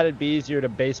baseball bat, it'd be easier to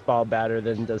baseball bat her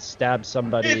than to stab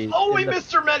somebody. If only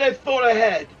Mr. Med had thought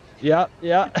ahead. Yeah.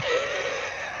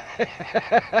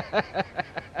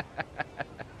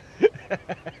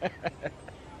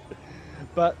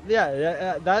 But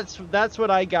yeah, that's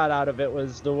what I got out of it,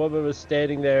 was the woman was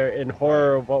standing there in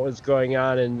horror of what was going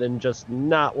on and then just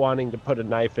not wanting to put a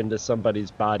knife into somebody's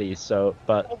body,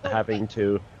 having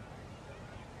to.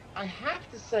 I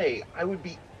have to say, I would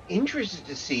be interested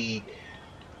to see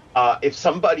if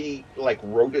somebody like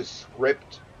wrote a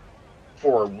script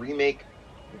for a remake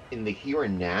in the here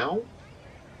and now,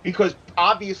 because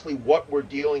obviously what we're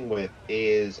dealing with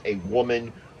is a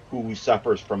woman who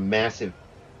suffers from massive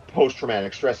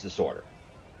post-traumatic stress disorder.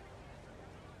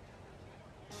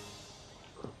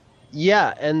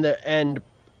 Yeah, and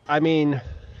I mean,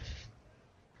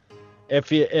 if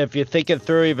you think it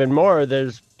through even more,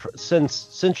 there's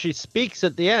since she speaks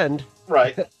at the end,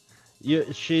 right?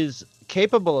 She's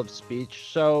capable of speech,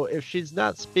 so if she's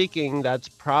not speaking, that's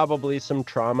probably some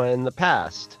trauma in the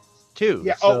past too.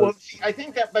 Yeah. So, I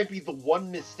think that might be the one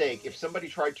mistake. If somebody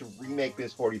tried to remake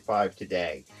Ms. 45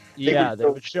 today, they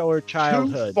would show her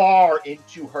childhood too far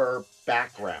into her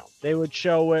background. They would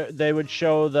show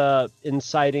the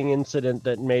inciting incident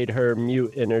that made her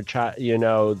mute in her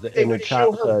childhood. They would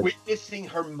show her witnessing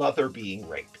her mother being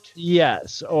raped.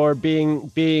 Yes, or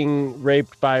being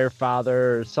raped by her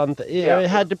father or something. Yeah, it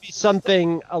had to be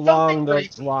something along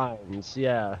those lines.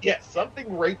 Yeah. Yes, something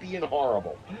rapey and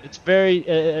horrible. It's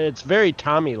very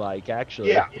Tommy-like,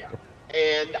 actually. Yeah.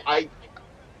 And I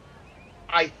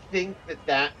think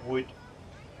that would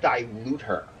dilute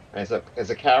her as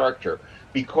a character,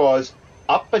 because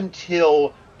up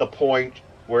until the point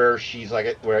where she's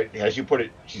where, as you put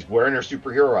it, she's wearing her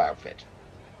superhero outfit,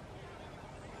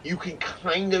 you can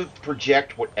kind of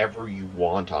project whatever you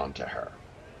want onto her.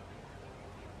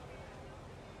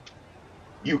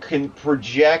 You can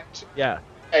project,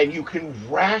 and you can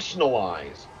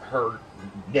rationalize her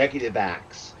negative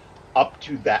acts up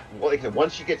to that. Like I said,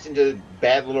 once she gets into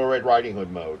bad Little Red Riding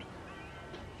Hood mode,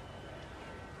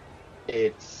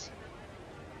 it's,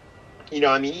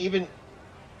 even.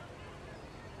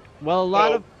 Well, a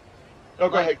lot of. Oh,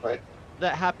 go ahead.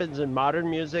 That happens in modern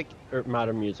movies,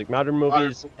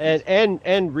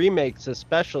 and remakes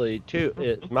especially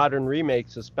too. Modern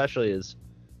remakes especially is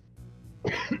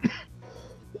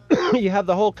you have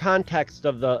the whole context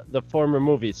of the former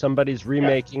movie. Somebody's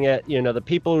remaking it. The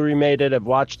people who remade it have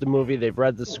watched the movie, they've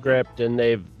read the script, and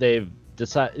they've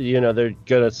decided. They're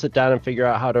gonna sit down and figure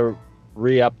out how to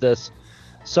re-up this.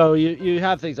 So you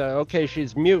have things like, okay,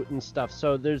 she's mute and stuff.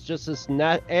 So there's just this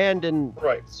and in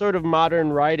sort of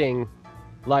modern writing,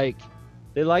 like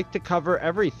they like to cover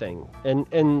everything,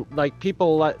 and like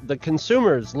people, the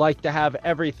consumers like to have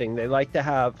everything. They like to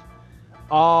have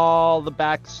all the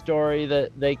backstory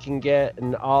that they can get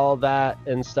and all that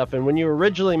and stuff. And when you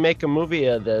originally make a movie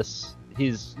of this,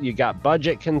 you got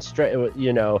budget constraints.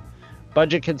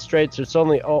 Budget constraints. There's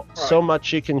only so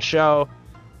much you can show,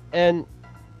 and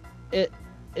it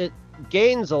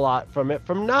gains a lot from it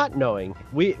from not knowing.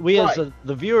 We as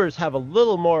the viewers have a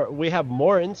little more. We have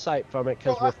more insight from it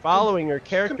because we're following her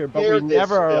character, but we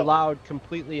never are allowed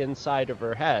completely inside of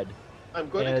her head. I'm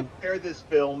going to compare this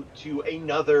film to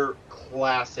another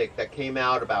classic that came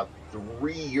out about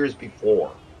 3 years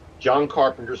before, John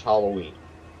Carpenter's Halloween.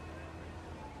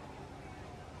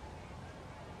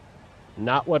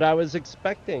 Not what I was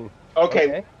expecting.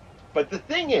 Okay. But the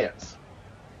thing is,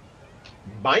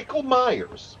 Michael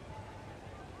Myers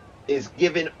is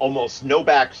given almost no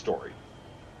backstory.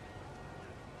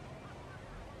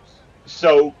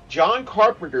 So John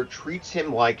Carpenter treats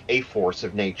him like a force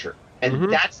of nature.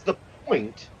 And that's the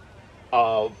point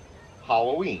of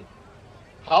Halloween.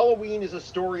 Halloween is a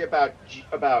story about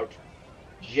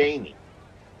Jamie.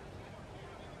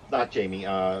 Not Jamie,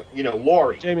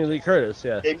 Laurie. Jamie Lee Curtis,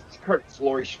 yeah. Jamie Lee Curtis,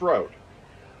 Laurie Strode.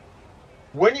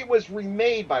 When it was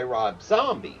remade by Rob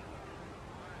Zombie,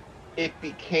 it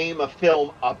became a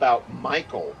film about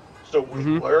Michael. So we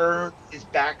learned his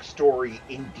backstory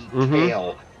in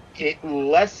detail. It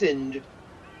lessened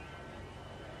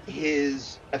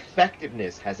his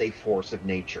effectiveness as a force of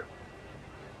nature.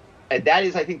 And that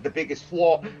is, I think, the biggest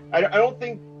flaw. I don't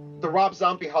think the Rob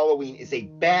Zombie Halloween is a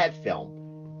bad film.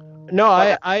 No,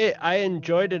 I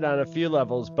enjoyed it on a few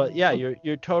levels, but yeah,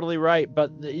 you're totally right.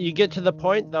 But you get to the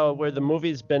point though where the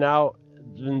movie's been out,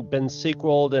 been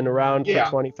sequeled and around for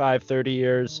 25, 30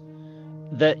 years,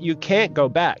 that you can't go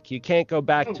back. You can't go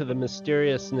back to the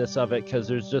mysteriousness of it because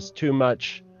there's just too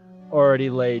much already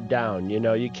laid down.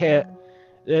 You can't.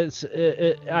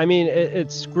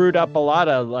 It screwed up a lot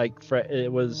of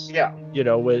it was.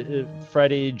 With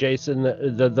Freddy, Jason.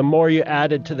 The more you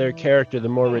added to their character, the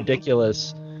more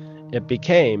ridiculous it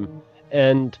became.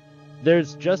 And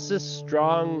there's just this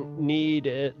strong need,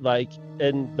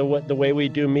 in the way we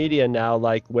do media now,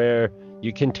 where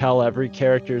you can tell every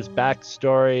character's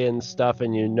backstory and stuff,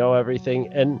 and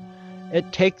everything, and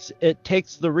it takes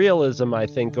the realism, I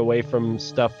think, away from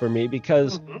stuff for me,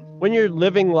 because when you're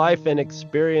living life and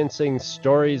experiencing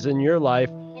stories in your life,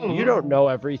 you don't know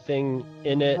everything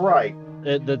in it. Right.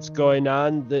 That's going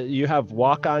on. You have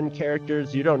walk-on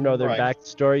characters. You don't know their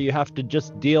backstory. You have to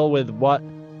just deal with what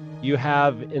you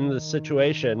have in the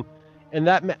situation, and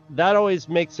that always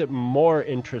makes it more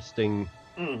interesting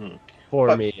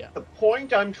for me. The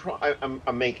point I'm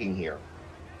making here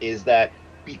is that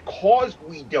because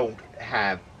we don't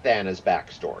have Thana's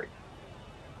backstory,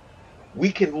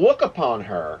 we can look upon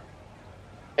her,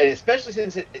 and especially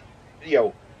since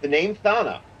the name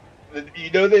Thana.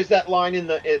 There's that line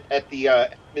at the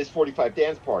Ms. 45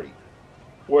 dance party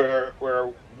where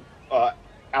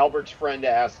Albert's friend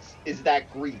asks, "Is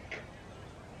that Greek?"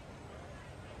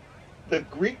 The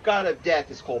Greek god of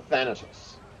death is called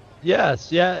Thanatos.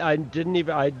 Yes, yeah,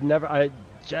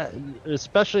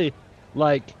 especially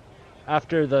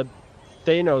after the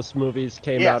Thanos movies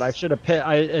came out, I should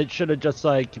have just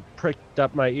pricked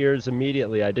up my ears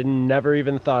immediately. I never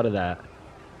even thought of that.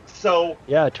 So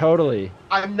yeah, totally.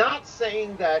 I'm not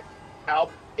saying that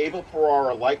Abel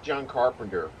Ferrara, like John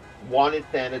Carpenter, wanted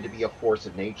Thana to be a force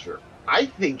of nature. I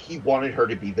think he wanted her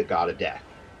to be the god of death.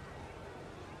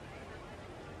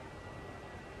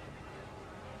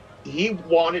 He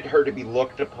wanted her to be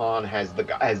looked upon as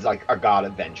a god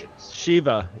of vengeance.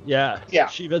 Shiva, yeah.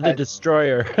 Shiva the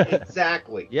Destroyer.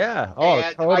 Exactly. Yeah. Oh,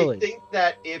 and totally. I think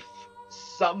that if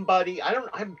somebody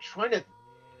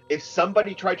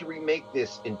tried to remake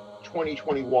this in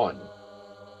 2021,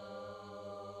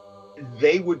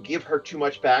 they would give her too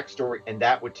much backstory, and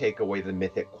that would take away the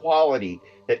mythic quality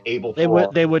that Abel Ferrara...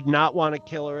 They would not want to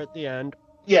kill her at the end.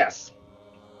 Yes.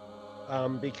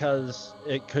 Because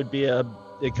it could be a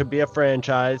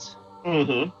franchise.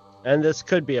 Mm-hmm. And this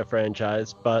could be a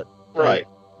franchise, but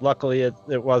luckily it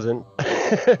wasn't.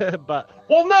 But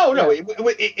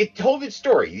it told its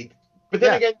story. But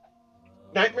then again,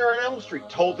 Nightmare on Elm Street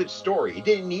told its story. It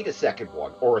didn't need a second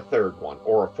one, or a third one,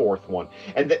 or a fourth one.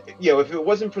 And if it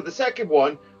wasn't for the second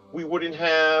one, we wouldn't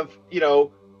have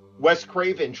Wes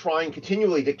Craven trying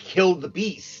continually to kill the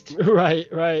beast. Right.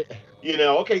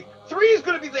 Okay, 3 is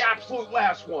going to be the absolute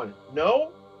last one.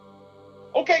 No.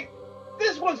 Okay,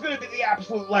 this one's going to be the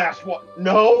absolute last one.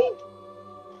 No.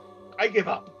 I give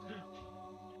up.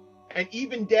 And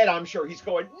even dead, I'm sure he's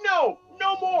going, no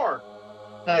more.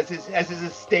 As his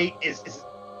estate is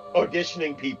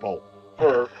auditioning people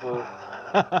for...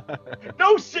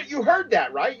 No, you heard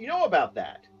that, right? You know about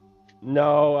that.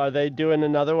 No, are they doing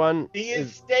another one? The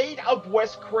estate of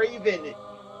Wes Craven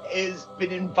has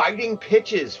been inviting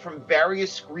pitches from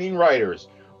various screenwriters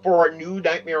for a new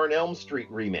Nightmare on Elm Street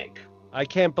remake. I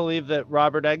can't believe that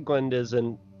Robert Englund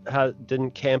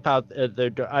didn't camp out at their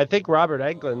door. I think Robert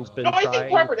Englund's been trying. I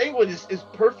think Robert Englund is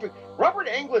perfect. Robert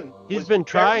Englund He's been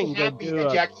trying very happy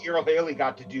that Jackie Earle Haley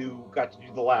got to do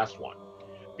the last one.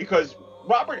 Because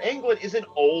Robert Englund is an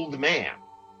old man.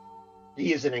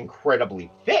 He is an incredibly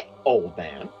fit old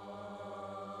man.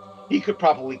 He could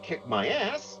probably kick my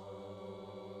ass.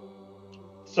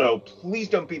 So please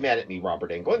don't be mad at me,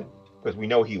 Robert Englund, because we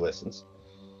know he listens.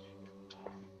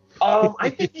 I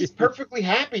think he's perfectly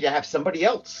happy to have somebody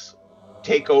else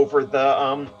take over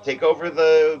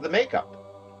the makeup.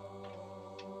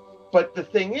 But the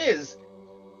thing is,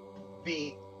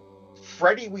 the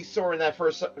Freddy we saw in that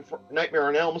first Nightmare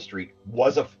on Elm Street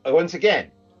was once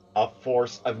again a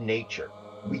force of nature.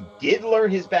 We did learn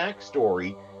his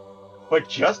backstory, but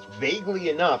just vaguely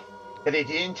enough that it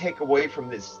didn't take away from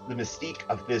the mystique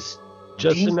of this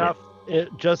demon.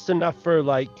 Just enough for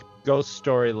ghost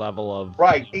story level of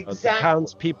exactly. The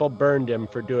townspeople burned him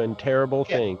for doing terrible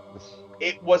things.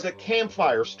 It was a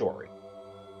campfire story,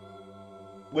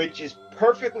 which is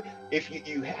perfectly. If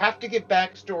you have to give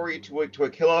backstory to a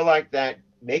killer like that,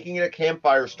 making it a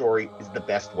campfire story is the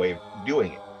best way of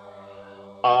doing it.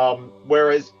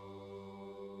 Whereas,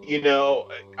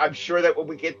 I'm sure that when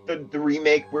we get the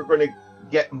remake, we're going to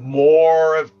get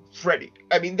more of Freddy.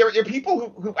 I mean, there are people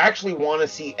who actually want to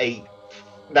see a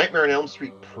Nightmare on Elm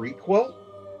Street prequel,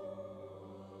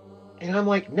 and I'm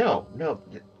like, no,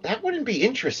 that wouldn't be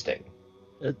interesting.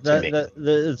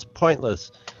 It's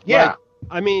pointless. Yeah. Like,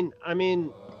 I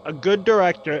mean, a good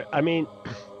director. I mean,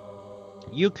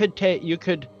 you could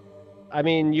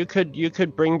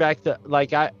bring back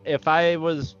if I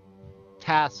was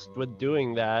tasked with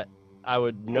doing that, I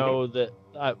would know that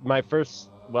my first.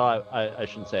 Well, I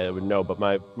shouldn't say I would know, but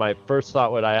my first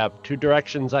thought would I have two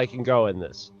directions I can go in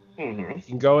this. Mm-hmm. You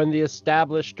can go in the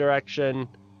established direction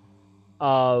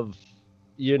of,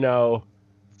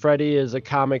 Freddy is a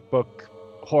comic book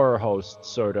horror host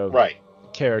sort of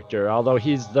character. Although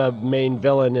he's the main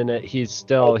villain in it, he's a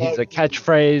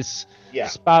catchphrase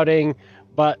spouting,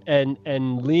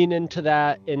 and lean into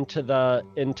that into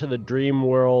the dream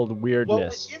world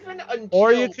weirdness.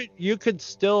 Or you could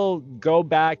still go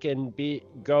back and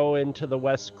go into the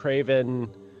Wes Craven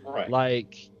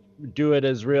do it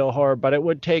as real horror, but it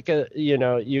would take a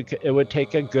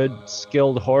good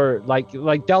skilled horror like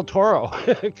Del Toro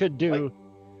could do.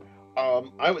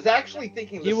 I was actually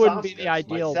thinking he wouldn't be the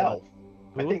ideal myself.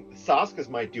 I think the Saskas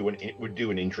would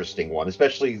do an interesting one,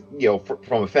 especially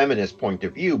from a feminist point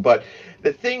of view. But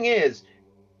the thing is,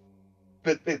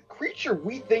 the creature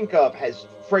we think of as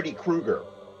Freddy Krueger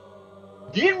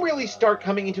didn't really start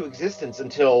coming into existence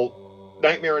until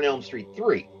Nightmare on Elm Street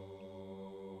 3.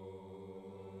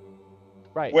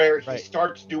 Right. Where he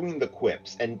starts doing the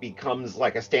quips and becomes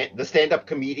like the stand-up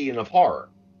comedian of horror.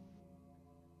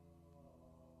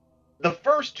 The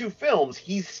first two films,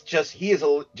 he is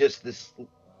just this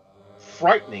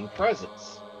frightening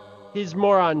presence. He's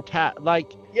more on tap,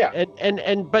 but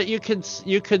you can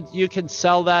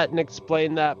sell that and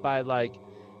explain that by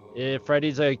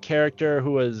Freddy's a character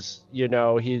who was, he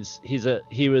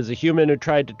was a human who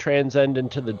tried to transcend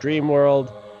into the dream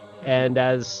world, and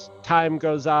as time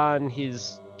goes on,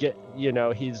 he's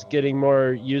getting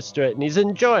more used to it, and he's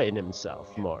enjoying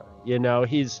himself more.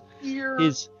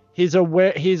 He's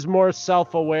aware, he's more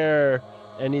self-aware,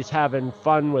 and he's having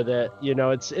fun with it.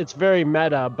 It's very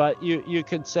meta, but you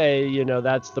could say,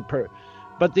 that's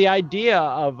but the idea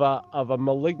of a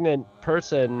malignant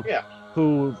person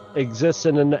who exists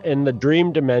in the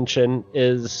dream dimension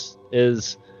is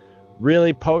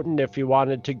really potent if you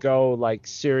wanted to go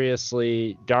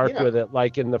seriously dark with it,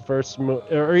 like in the first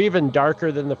movie, or even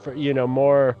darker than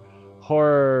more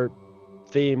horror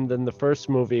theme than the first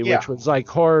movie, which was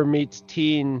horror meets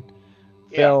teen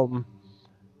film.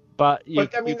 But the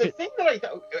thing that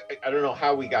I don't know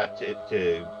how we got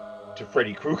to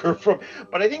Freddy Krueger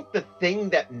but I think the thing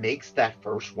that makes that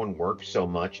first one work so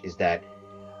much is that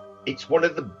it's one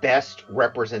of the best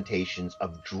representations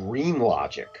of dream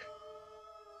logic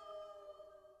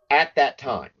at that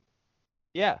time.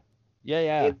 Yeah.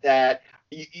 That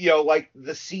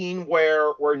the scene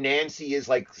where Nancy is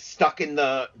stuck in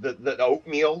the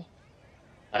oatmeal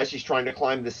as she's trying to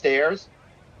climb the stairs.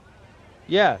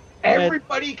 Yeah.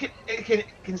 Everybody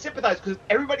can sympathize because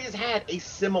everybody has had a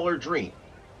similar dream.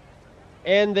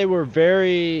 And they were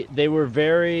very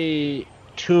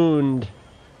tuned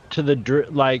to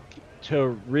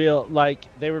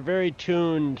they were very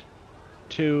tuned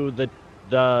to the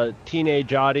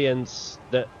teenage audience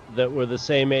that were the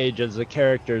same age as the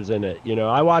characters in it.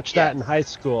 I watched that in high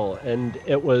school, and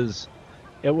it was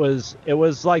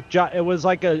like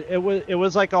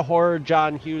a horror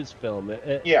John Hughes film.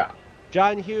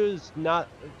 John Hughes,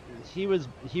 he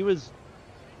was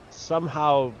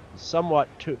somehow somewhat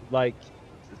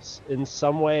in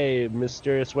some way,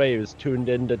 mysterious way, he was tuned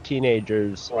into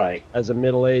teenagers as a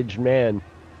middle-aged man.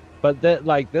 But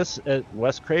this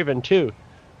Wes Craven too.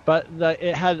 But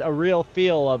it had a real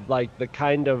feel of the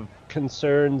kind of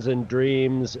concerns and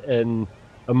dreams and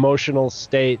emotional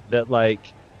state that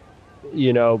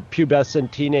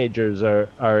pubescent teenagers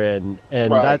are in,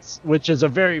 and which is a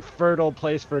very fertile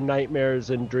place for nightmares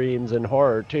and dreams and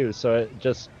horror too. So it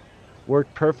just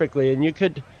worked perfectly, and you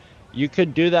could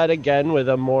do that again with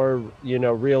a more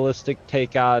realistic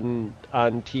take on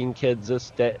teen kids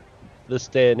this day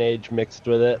and age mixed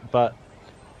with it. But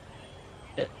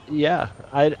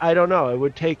I don't know. It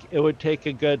would take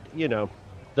a good,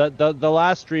 the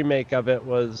last remake of it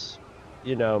was,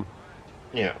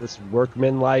 this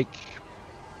workman-like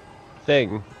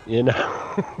thing,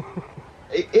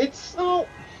 It's so.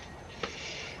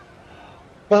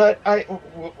 But I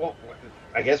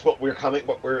guess what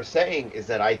we're saying is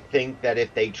that I think that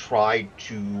if they tried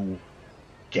to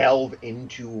delve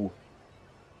into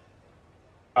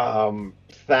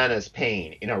Thanos'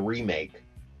 pain in a remake,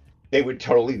 they would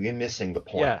totally be missing the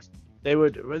point. Yeah, they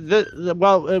would.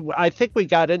 I think we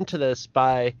got into this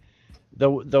by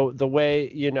the way,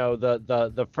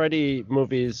 the Freddy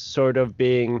movies sort of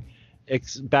being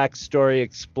backstory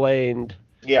explained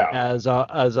Yeah. as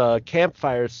a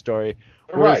campfire story,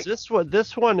 whereas Right.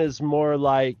 this one is more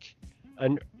like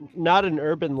not an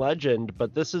urban legend,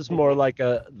 but this is more like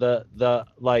It's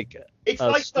like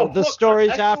the the hook. stories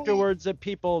Actually, afterwards that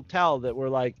people tell that were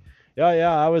like,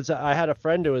 yeah, I had a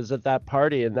friend who was at that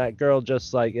party, and that girl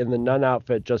just like in the nun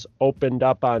outfit just opened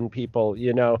up on people,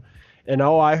 and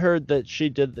I heard that she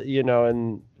did,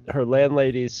 and her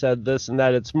landlady said this and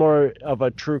that. It's more of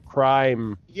a true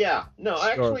crime yeah. No,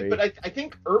 actually, story. but I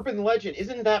think urban legend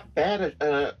isn't that bad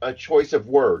a choice of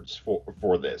words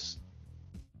for this.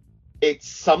 It's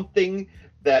something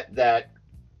that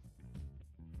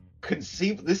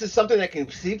this is something that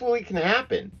conceivably can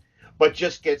happen, but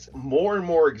just gets more and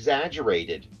more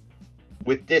exaggerated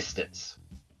with distance.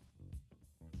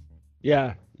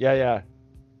 Yeah.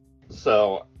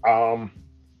 So,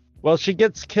 Well, she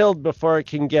gets killed before it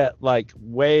can get like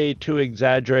way too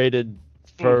exaggerated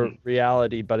for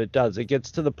reality, but it does. It gets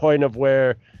to the point of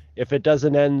where if it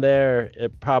doesn't end there,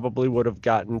 it probably would have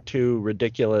gotten too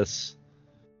ridiculous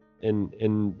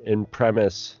in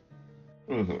premise.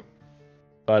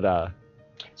 But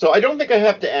so I don't think I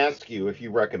have to ask you if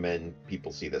you recommend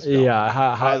people see this film. yeah,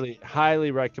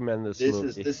 highly recommend this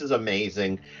movie. This is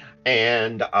amazing,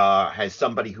 and as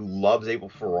somebody who loves Abel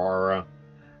Ferrara,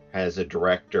 as a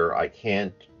director, I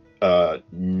can't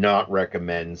not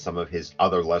recommend some of his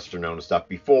other lesser known stuff.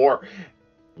 Before,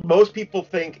 most people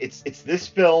think it's this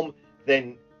film,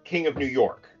 then King of New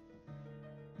York,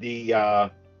 the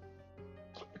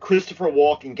Christopher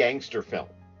Walken gangster film.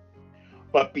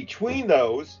 But between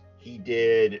those, he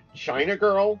did China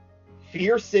Girl,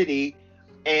 Fear City,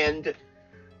 and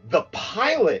the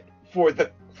pilot for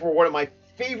one of my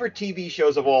favorite TV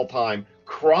shows of all time,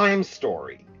 Crime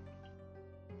Story.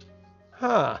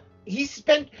 Huh. He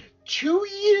spent 2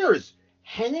 years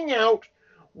hanging out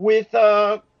with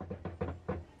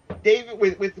David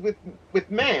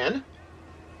with Mann,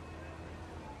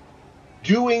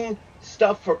 doing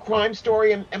stuff for Crime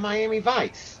Story and Miami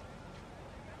Vice,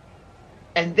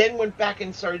 and then went back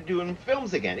and started doing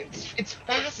films again. It's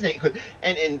fascinating,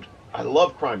 and I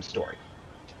love Crime Story.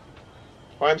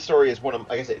 Crime Story is one of,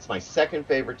 like I said, it's my second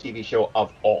favorite TV show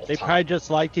of all time. They probably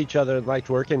just liked each other and liked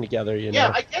working together,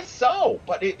 Yeah, I guess so.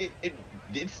 But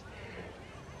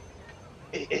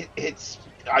it's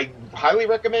I highly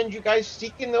recommend you guys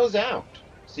seeking those out,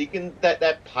 seeking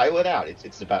that pilot out.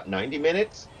 It's about 90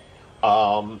 minutes.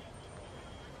 There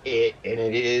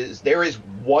is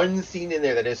one scene in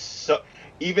there that is so,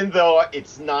 even though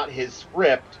it's not his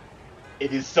script,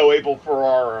 it is so Abel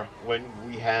Ferrara when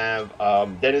we have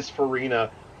Dennis Farina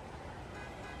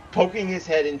poking his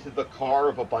head into the car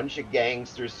of a bunch of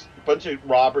gangsters, a bunch of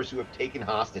robbers who have taken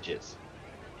hostages,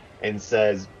 and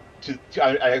says,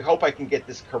 I hope I can get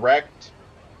this correct.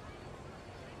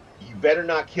 You better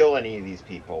not kill any of these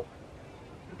people.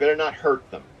 You better not hurt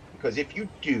them, because if you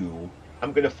do,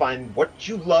 I'm going to find what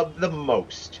you love the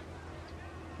most.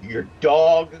 Your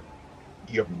dog,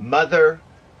 your mother,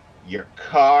 your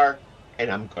car,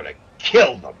 and I'm going to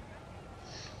kill them.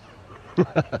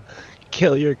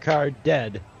 Kill your car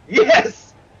dead.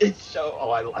 Yes! It's so,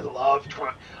 I love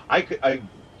crime. I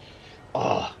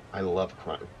love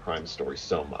crime stories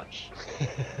so much.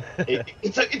 It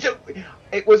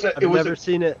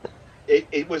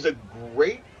was a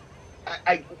great,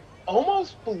 I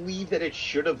almost believe that it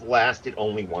should have lasted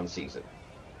only one season.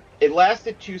 It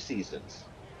lasted 2 seasons.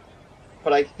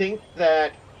 But I think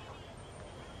that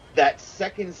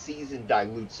second season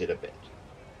dilutes it a bit.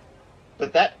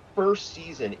 But that first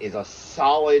season is a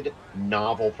solid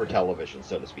novel for television,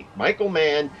 so to speak. Michael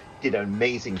Mann did an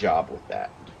amazing job with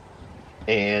that.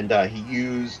 And he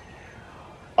used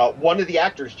one of the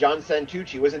actors, John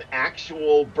Santucci, was an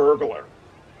actual burglar.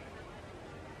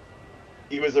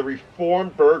 He was a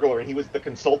reformed burglar, and he was the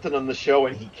consultant on the show,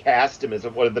 and he cast him as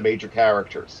one of the major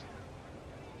characters.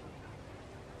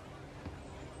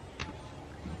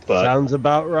 But sounds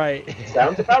about right.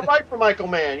 Sounds about right for Michael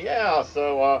Mann, yeah.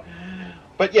 So,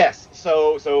 but yes,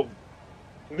 so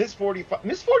Miss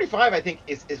 45, I think,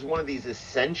 is one of these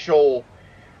essential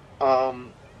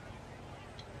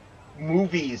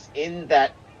movies in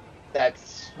that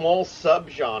small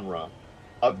subgenre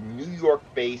of New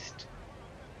York-based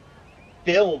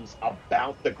films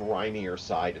about the grimier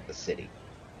side of the city.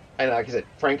 And like I said,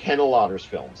 Frank Henenlotter's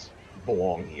films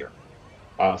belong here.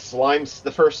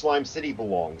 The first Slime City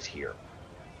belongs here.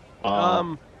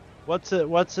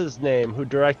 What's his name? Who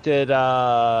directed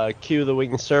Q the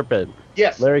Winged Serpent?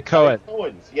 Yes, Larry Cohen.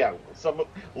 Cohen's, yeah.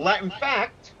 In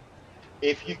fact,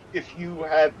 if you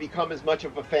have become as much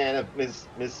of a fan of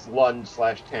Miss Lund /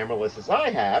 Tamerless as I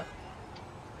have,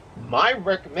 my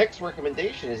next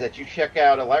recommendation is that you check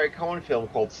out a Larry Cohen film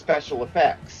called Special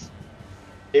Effects.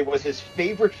 It was his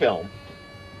favorite film.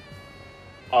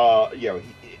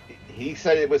 He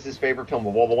said it was his favorite film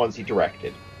of all the ones he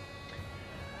directed.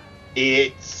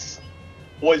 It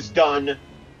was done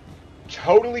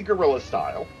totally guerrilla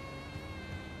style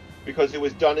because it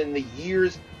was done in the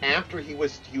years after he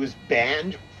was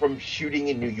banned from shooting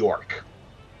in New York.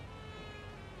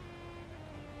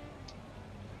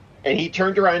 And he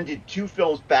turned around and did 2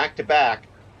 films back to back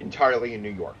entirely in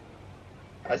New York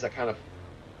as a kind of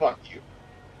fuck you.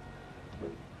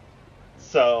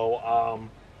 So,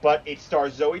 but it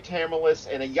stars Zoe Tamerlis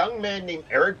and a young man named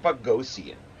Eric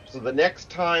Bogosian. So the next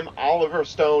time Oliver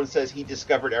Stone says he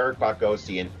discovered Eric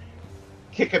Bogosian,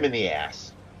 kick him in the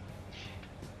ass.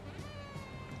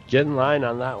 Get in line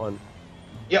on that one.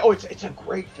 Yeah. Oh, it's a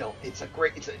great film. It's a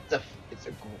great. It's a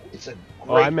great.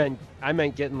 Oh, I meant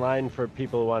get in line for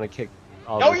people who want to kick.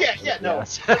 Oh yeah, no.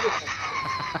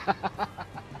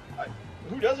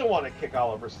 Who doesn't want to kick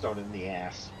Oliver Stone in the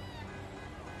ass?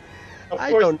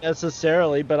 I don't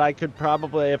necessarily, but I could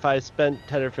probably, if I spent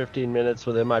 10 or 15 minutes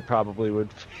with him, I probably would.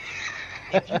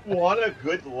 If you want a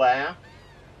good laugh,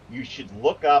 you should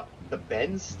look up the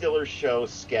Ben Stiller Show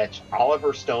sketch,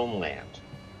 Oliver Stone Land.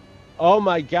 Oh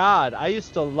my God! I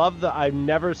used to love I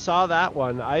never saw that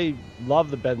one. I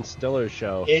love the Ben Stiller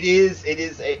Show. It is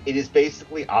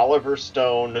basically Oliver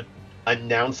Stone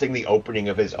announcing the opening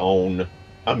of his own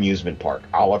amusement park,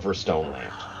 Oliver Stone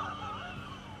Land.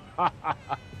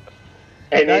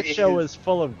 And that show was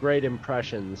full of great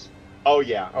impressions. Oh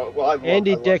yeah. Oh, well,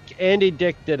 Andy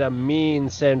Dick did a mean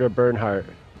Sandra Bernhardt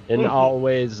in all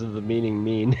ways of the meaning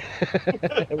mean.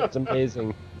 It was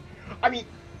amazing. I mean,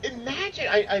 imagine.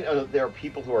 I know there are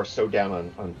people who are so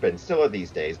down on Ben Stiller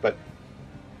these days, but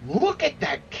look at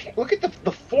that. Look at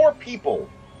the 4 people.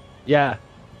 Yeah.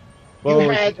 Well,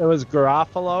 it was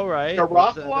Garofalo, right?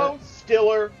 Garofalo,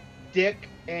 Stiller, Dick,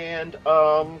 and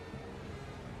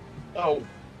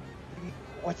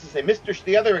what's his name?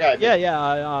 The other guy.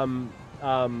 Yeah.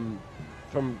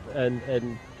 From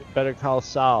and Better Call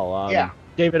Saul.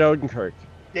 David Odenkirk.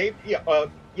 Bill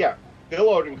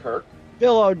Odenkirk.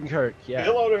 Bill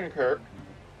Odenkirk.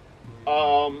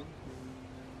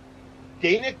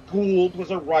 Dana Gould was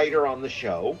a writer on the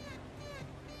show.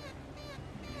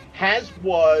 Has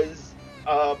was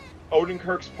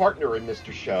Odenkirk's partner in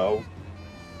Mr. Show.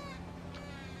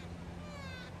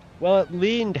 Well, it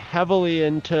leaned heavily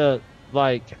into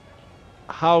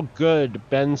how good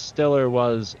Ben Stiller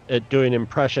was at doing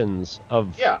impressions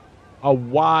of a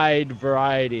wide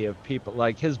variety of people.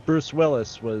 Like his Bruce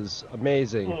Willis was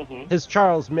amazing. Mm-hmm. His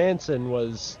Charles Manson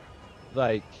was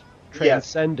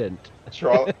transcendent. Yes.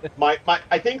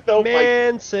 I think though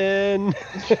Manson.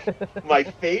 My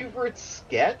favorite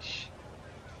sketch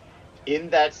in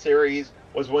that series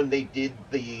was when they did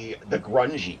the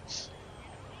Grungies.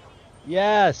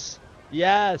 Yes,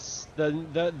 the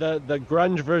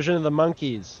grunge version of the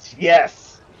Monkees.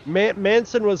 Yes,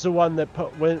 Manson was the one that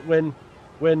put when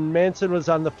Manson was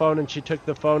on the phone and she took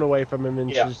the phone away from him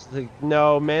and she's like,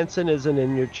 "No, Manson isn't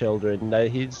in your children.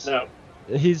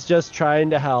 He's just trying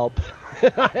to help."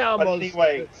 But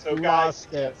anyway, so guys,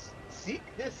 seek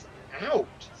this out.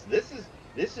 This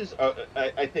is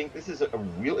I think this is a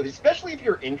real, especially if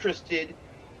you're interested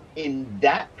in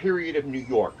that period of New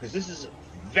York, because this is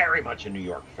very much a New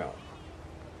York film.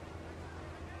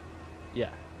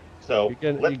 Yeah. So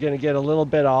you're gonna get a little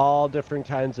bit of all different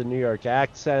kinds of New York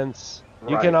accents.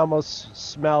 Right. You can almost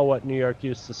smell what New York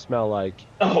used to smell like.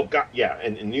 Oh God, yeah.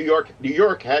 And New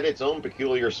York had its own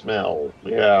peculiar smell.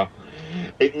 Yeah.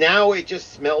 Now it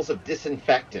just smells of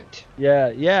disinfectant.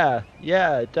 Yeah,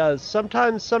 it does.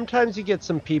 Sometimes you get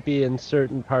some pee-pee in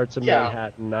certain parts of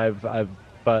Manhattan.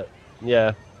 But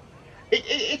yeah.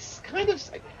 It's kind of,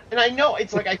 and I know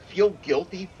it's I feel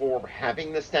guilty for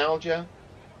having nostalgia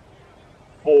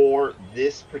for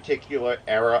this particular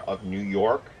era of New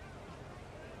York.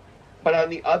 But on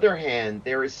the other hand,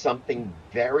 there is something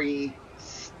very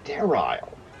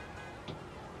sterile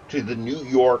to the New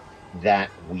York that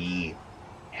we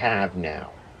have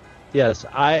now. Yes,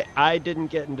 I didn't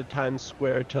get into Times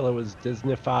Square till it was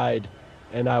Disneyfied,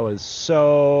 and I was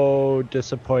so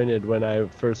disappointed when I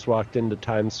first walked into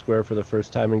Times Square for the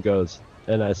first time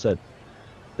and I said,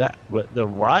 the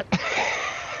what?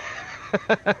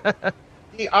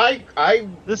 See,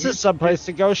 this is someplace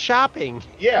to go shopping.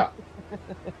 Yeah.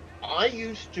 I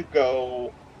used to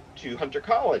go to Hunter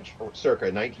College from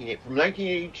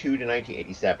 1982 to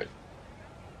 1987.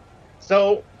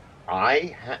 So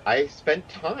I spent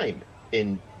time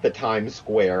in the Times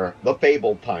Square, the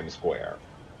fabled Times Square,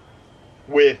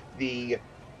 with the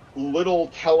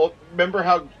little Remember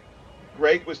how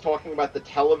Greg was talking about the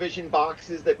television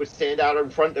boxes that would stand out in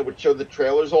front that would show the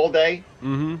trailers all day?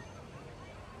 Mm-hmm.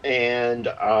 And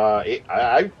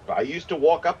I used to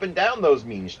walk up and down those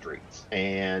mean streets,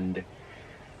 and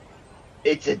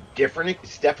it's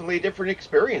definitely a different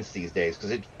experience these days,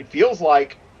 because it feels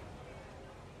like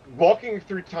walking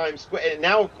through Times Square. And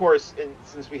now, of course,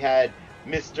 since we had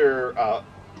Mr.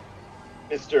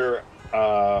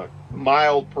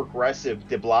 Mild Progressive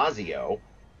de Blasio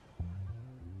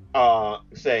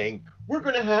saying, we're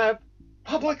going to have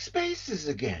public spaces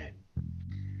again.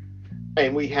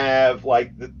 And we have,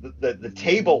 like, the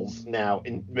tables now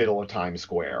in the middle of Times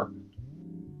Square.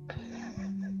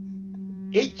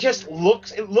 It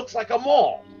looks like a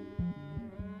mall.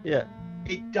 Yeah.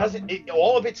 It doesn't.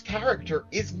 All of its character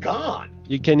is gone.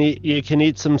 You can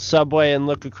eat some Subway and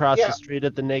look across the street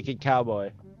at the Naked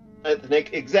Cowboy. At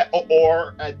the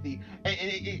or at the.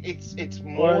 It's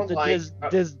more or the like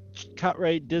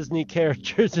cut-rate Disney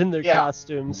characters in their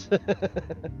costumes.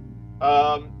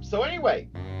 So anyway,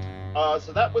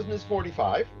 so that was Ms.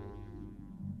 45,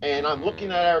 and I'm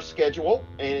looking at our schedule,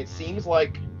 and it seems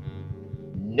like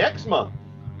next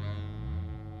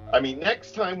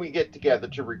time we get together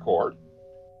to record,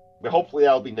 hopefully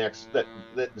that'll be next. That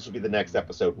this will be the next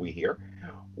episode we hear.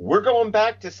 We're going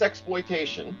back to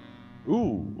sexploitation.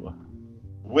 Ooh.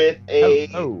 With a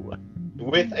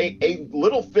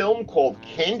little film called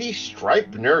Candy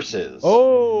Stripe Nurses.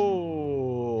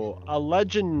 Oh, a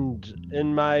legend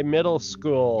in my middle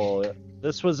school.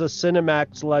 This was a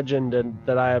Cinemax legend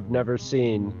that I have never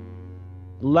seen.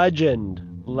 Legend.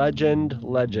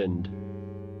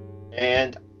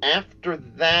 And after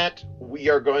that,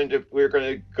 we're going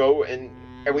to go and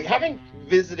we haven't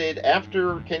visited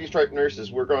after Candy Stripe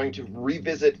Nurses. We're going to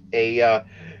revisit a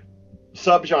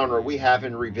subgenre we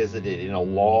haven't revisited in a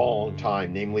long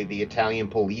time, namely the Italian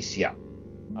Policia.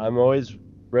 I'm always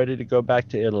ready to go back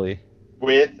to Italy.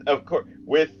 With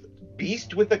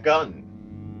Beast with a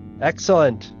Gun.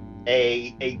 Excellent.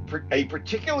 A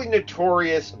particularly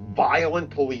notorious violent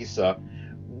policia,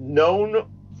 known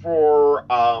for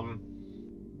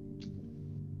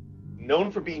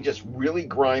being just really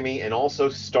grimy, and also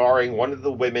starring one of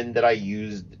the women that I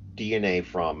used DNA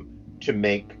from to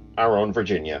make Our Own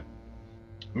Virginia,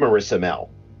 Marissa Mell.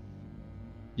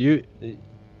 You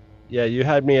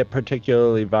had me at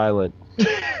particularly violent.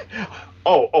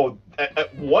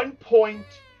 At one point,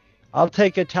 I'll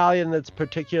take Italian that's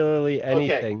particularly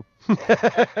anything.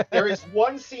 Okay. There is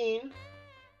one scene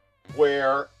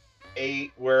where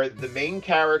the main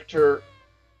character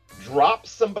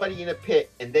drops somebody in a pit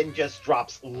and then just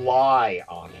drops lye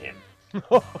on him.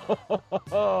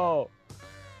 Oh,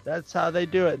 that's how they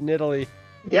do it in Italy.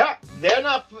 Yeah, they're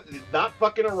not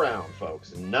fucking around,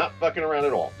 folks. Not fucking around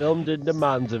at all. Filmed in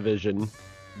Demonzavision.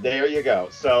 There you go.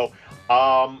 So,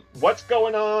 what's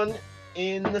going on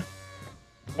in...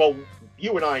 Well,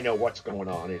 you and I know what's going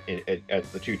on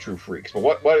at the Two True Freaks, but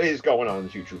what is going on in the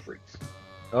Two True Freaks?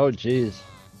 Oh, jeez.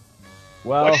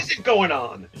 Well, what is it going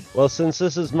on? Well, since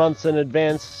this is months in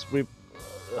advance, we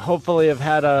hopefully have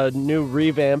had a new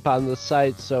revamp on the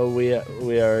site, so we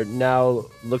are now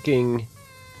looking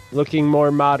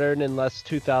more modern and less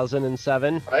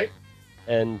 2007, right?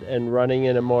 And running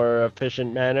in a more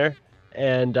efficient manner.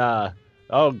 And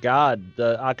oh God,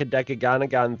 the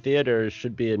Akadekaganagon Theater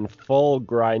should be in full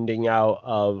grinding out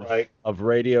of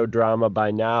radio drama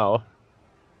by now,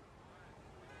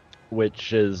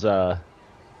 which is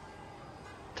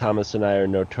Thomas and I are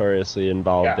notoriously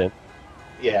involved in.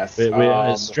 Yes.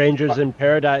 Strangers in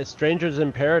Paradise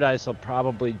will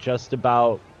probably just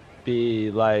about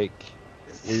be like,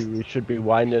 we should be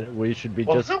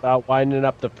just about winding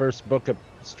up the first book of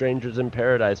Strangers in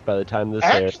Paradise by the time this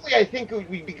airs. Actually, I think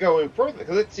we'd be going further.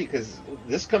 Because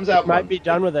this comes out. Might be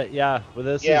done with it. Yeah. With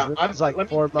this. Yeah. This is like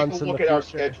 4 months in the future. Let me take a look at our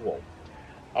schedule.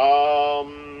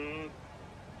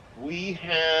 We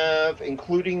have,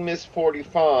 including Miss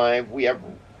 45, we have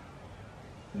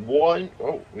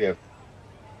the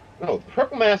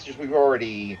Purple Masters we've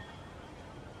already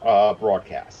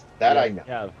broadcast. That I know.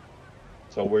 Yeah.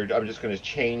 So I'm just going to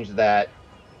change that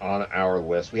on our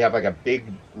list. We have like a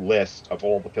big list of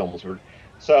all the films. And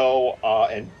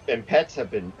Pets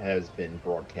has been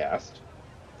broadcast,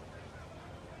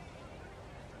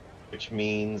 which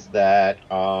means that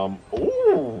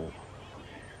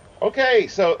okay,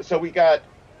 so we got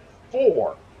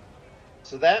 4.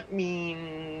 So that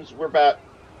means we're about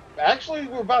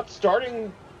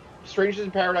starting Strangers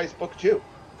in Paradise Book 2.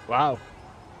 Wow.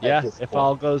 Yeah, if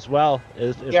all goes well,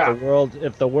 if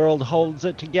the world holds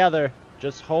it together.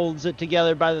 just holds it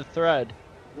together by the thread.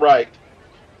 Right.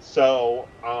 So,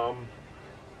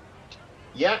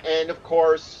 yeah, and of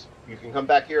course, you can come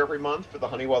back here every month for the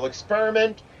Honeywell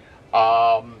experiment.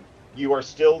 You are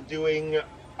still doing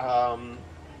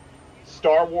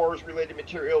Star Wars related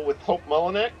material with Hope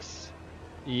Mullinex.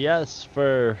 Yes,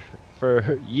 for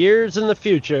years in the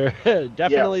future.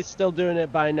 Definitely Yes. still doing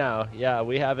it by now. Yeah,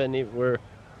 we haven't.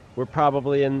 We're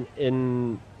probably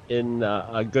in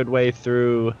a good way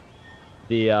through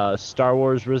the Star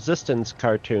Wars Resistance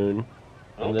cartoon,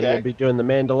 and then we'll be doing the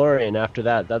Mandalorian after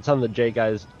that. That's on the J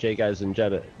Guys and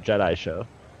Jedi show.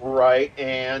 Right,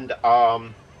 and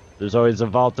there's always a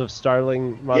Vault of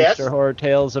Starling Monster Horror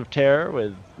Tales of Terror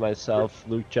with myself,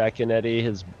 Luke Giaconetti,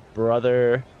 his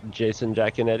brother Jason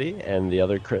Giaconetti, and the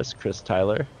other Chris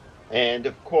Tyler. And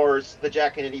of course, the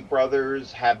Giaconetti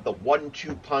brothers have the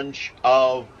 1-2 punch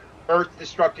of Earth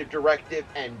Destructive Directive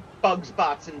and Bugs,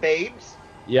 Bots, and Babes.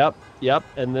 Yep.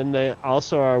 And then they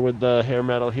also are with the Hair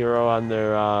Metal Hero on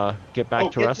their Get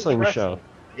Back to Wrestling show.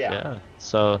 Yeah.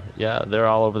 So, yeah, they're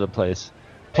all over the place.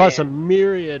 Plus a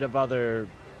myriad of other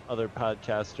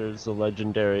podcasters. The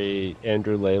legendary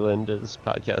Andrew Leyland is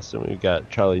podcasting. We've got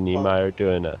Charlie Niemeyer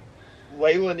doing a...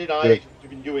 Leyland and I have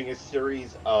been doing a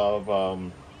series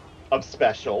of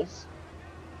specials,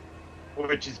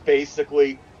 which is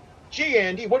basically, gee,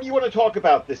 Andy, what do you want to talk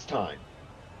about this time?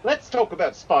 Let's talk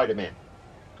about Spider-Man.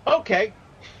 Okay.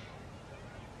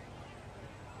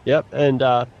 Yep,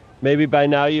 and maybe by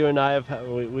now you and I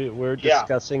we're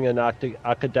discussing an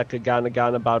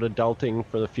Akadeka about adulting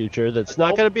for the future. That's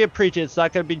not going to be a preacher. It's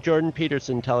not going to be Jordan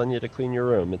Peterson telling you to clean your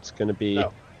room. It's going to be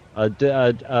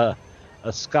a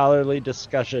scholarly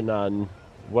discussion on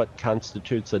what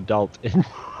constitutes adult in,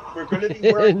 we're going to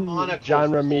be wearing in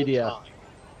genre media. Time.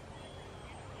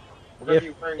 We're going to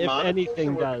be wearing if monocles,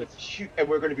 anything does. And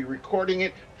we're going to be recording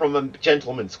it from a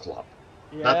gentleman's club.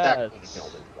 Yes. Not that kind of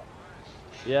gentleman's club.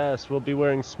 Yes, we'll be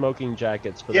wearing smoking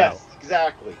jackets for that. Yes,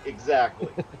 exactly.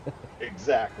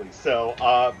 So,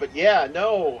 but yeah,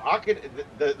 no,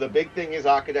 the big thing is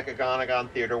Akadeka Ganagon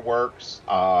Theater Works.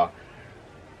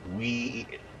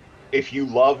 If you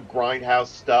love Grindhouse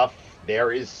stuff,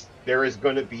 there is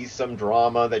going to be some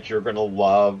drama that you're going to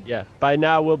love. Yeah, by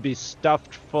now we'll be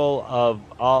stuffed full of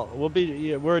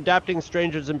we're adapting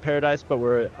Strangers in Paradise, but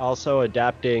we're also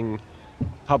adapting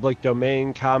public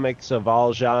domain comics of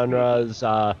all genres.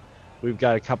 We've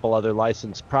got a couple other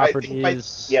licensed properties. By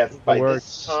this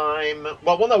time.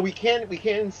 Well, no, we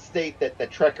can state that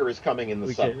Trekker is coming in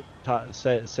the summer.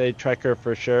 Say Trekker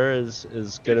for sure is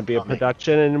going to be a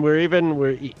production, and we're even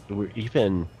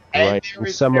writing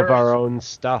some of our own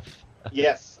stuff.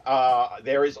 Yes,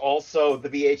 there is also the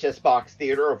VHS Box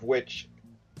Theater, of which,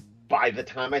 by the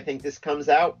time I think this comes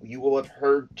out, you will have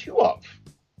heard 2 of.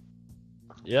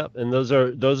 Yep, and those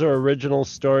are original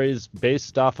stories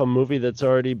based off a movie that's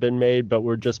already been made, but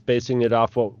we're just basing it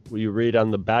off what you read on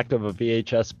the back of a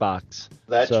VHS box.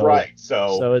 That's right.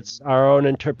 So it's our own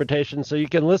interpretation. So you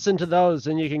can listen to those,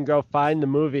 and you can go find the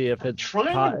movie if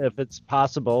it's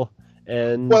possible,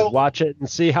 and watch it and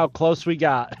see how close we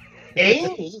got.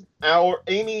 Amy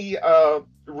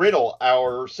Riddle,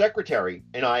 our secretary,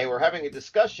 and I were having a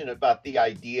discussion about the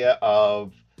idea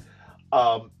of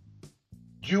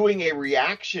doing a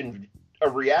reaction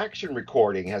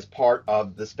recording as part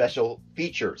of the special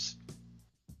features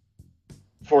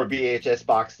for VHS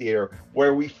Box Theater,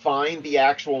 where we find the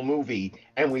actual movie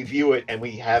and we view it and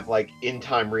we have like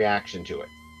in-time reaction to it.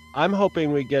 I'm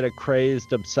hoping we get a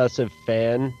crazed, obsessive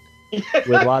fan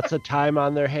with lots of time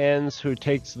on their hands who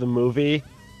takes the movie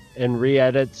and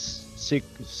re-edits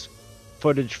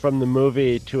footage from the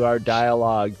movie to our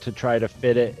dialogue to try to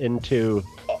fit it into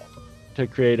to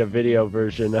create a video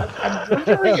version of. I'm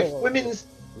wondering if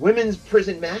women's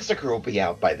prison massacre will be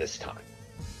out by this time.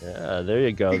 Yeah, there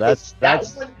you go. Because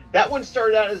that one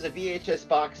started out as a VHS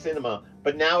box cinema,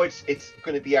 but now it's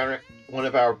going to be one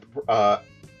of our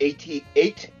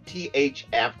 8TH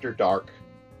After Dark,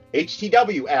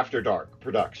 HTW After Dark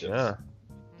productions,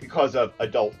 because of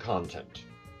adult content.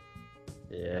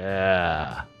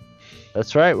 Yeah.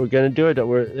 That's right. We're going to do it.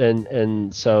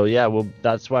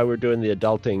 That's why we're doing the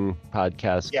adulting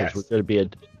podcast, because we're going to be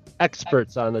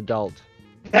experts on adult.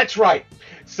 That's right.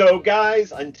 So,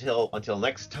 guys, until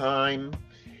next time,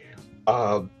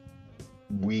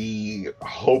 we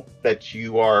hope that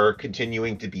you are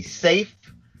continuing to be safe.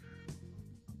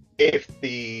 If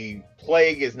the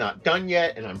plague is not done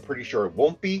yet, and I'm pretty sure it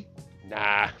won't be,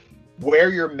 wear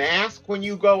your mask when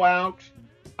you go out.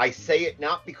 I say it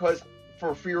not because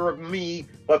for fear of me,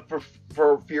 but for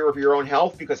fear of your own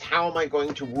health, because how am I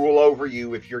going to rule over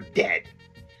you if you're dead?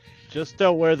 Just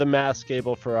don't wear the mask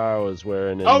Abel Ferraro was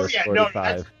wearing in Oh this yeah, no, 45.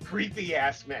 that's creepy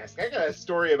ass mask. I got a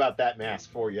story about that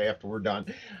mask for you after we're done.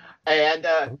 And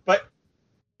but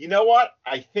you know what?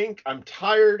 I think I'm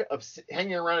tired of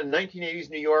hanging around in 1980s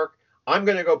New York. I'm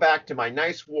going to go back to my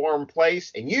nice warm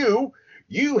place, and you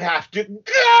have to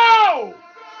go.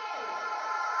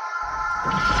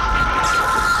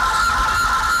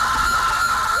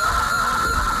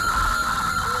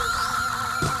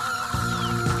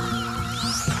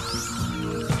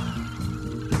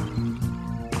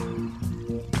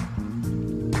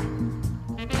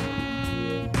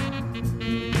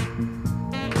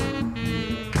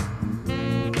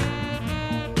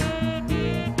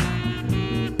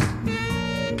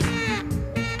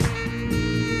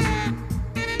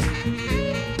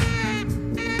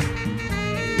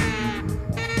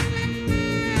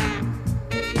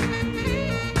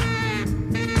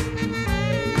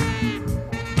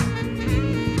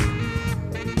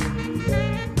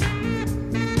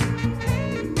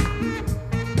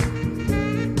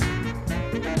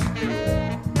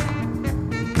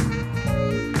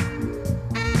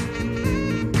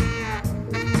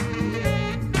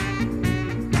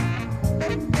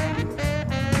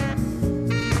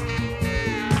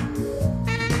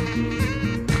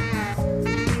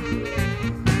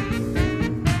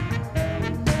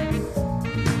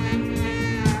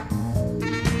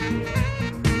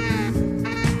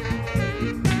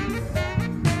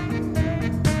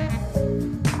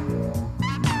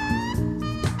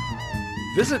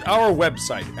 Visit our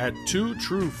website at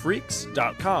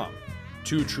twotruefreaks.com.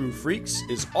 Two True Freaks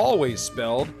is always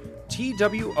spelled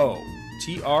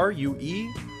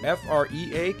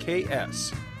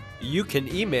TWOTRUEFREAKS. You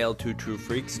can email Two True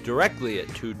Freaks directly at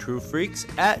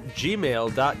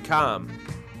twotruefreaks@gmail.com.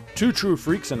 Two True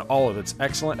Freaks and all of its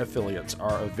excellent affiliates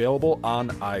are available on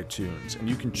iTunes, and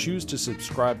you can choose to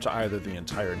subscribe to either the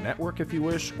entire network if you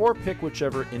wish, or pick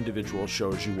whichever individual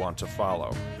shows you want to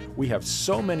follow. We have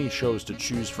so many shows to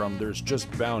choose from, there's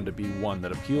just bound to be one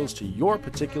that appeals to your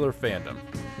particular fandom.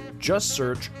 Just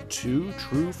search Two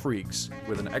True Freaks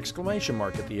with an exclamation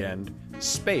mark at the end,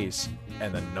 space,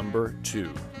 and the number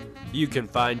 2. You can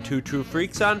find Two True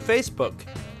Freaks on Facebook.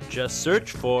 Just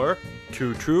search for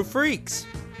Two True Freaks.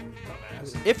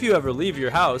 If you ever leave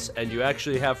your house and you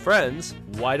actually have friends,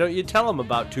 why don't you tell them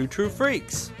about Two True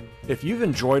Freaks? If you've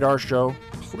enjoyed our show,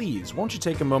 please won't you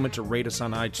take a moment to rate us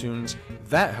on iTunes?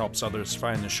 That helps others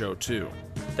find the show too.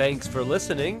 Thanks for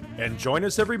listening, and join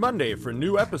us every Monday for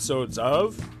new episodes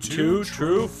of Two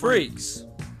True Freaks.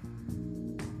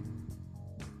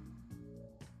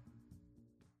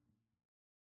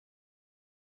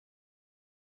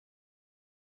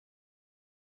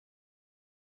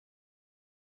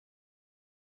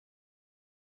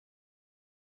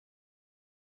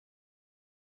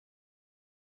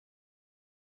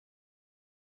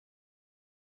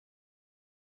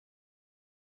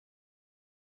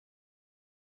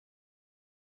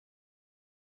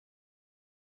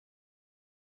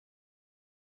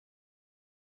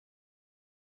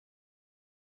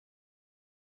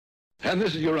 And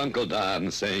this is your Uncle Don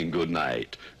saying good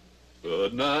night.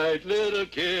 Good night, little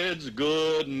kids,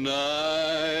 good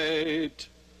night.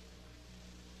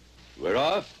 We're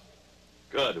off?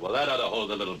 Good. Well, that ought to hold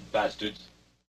the little bastards.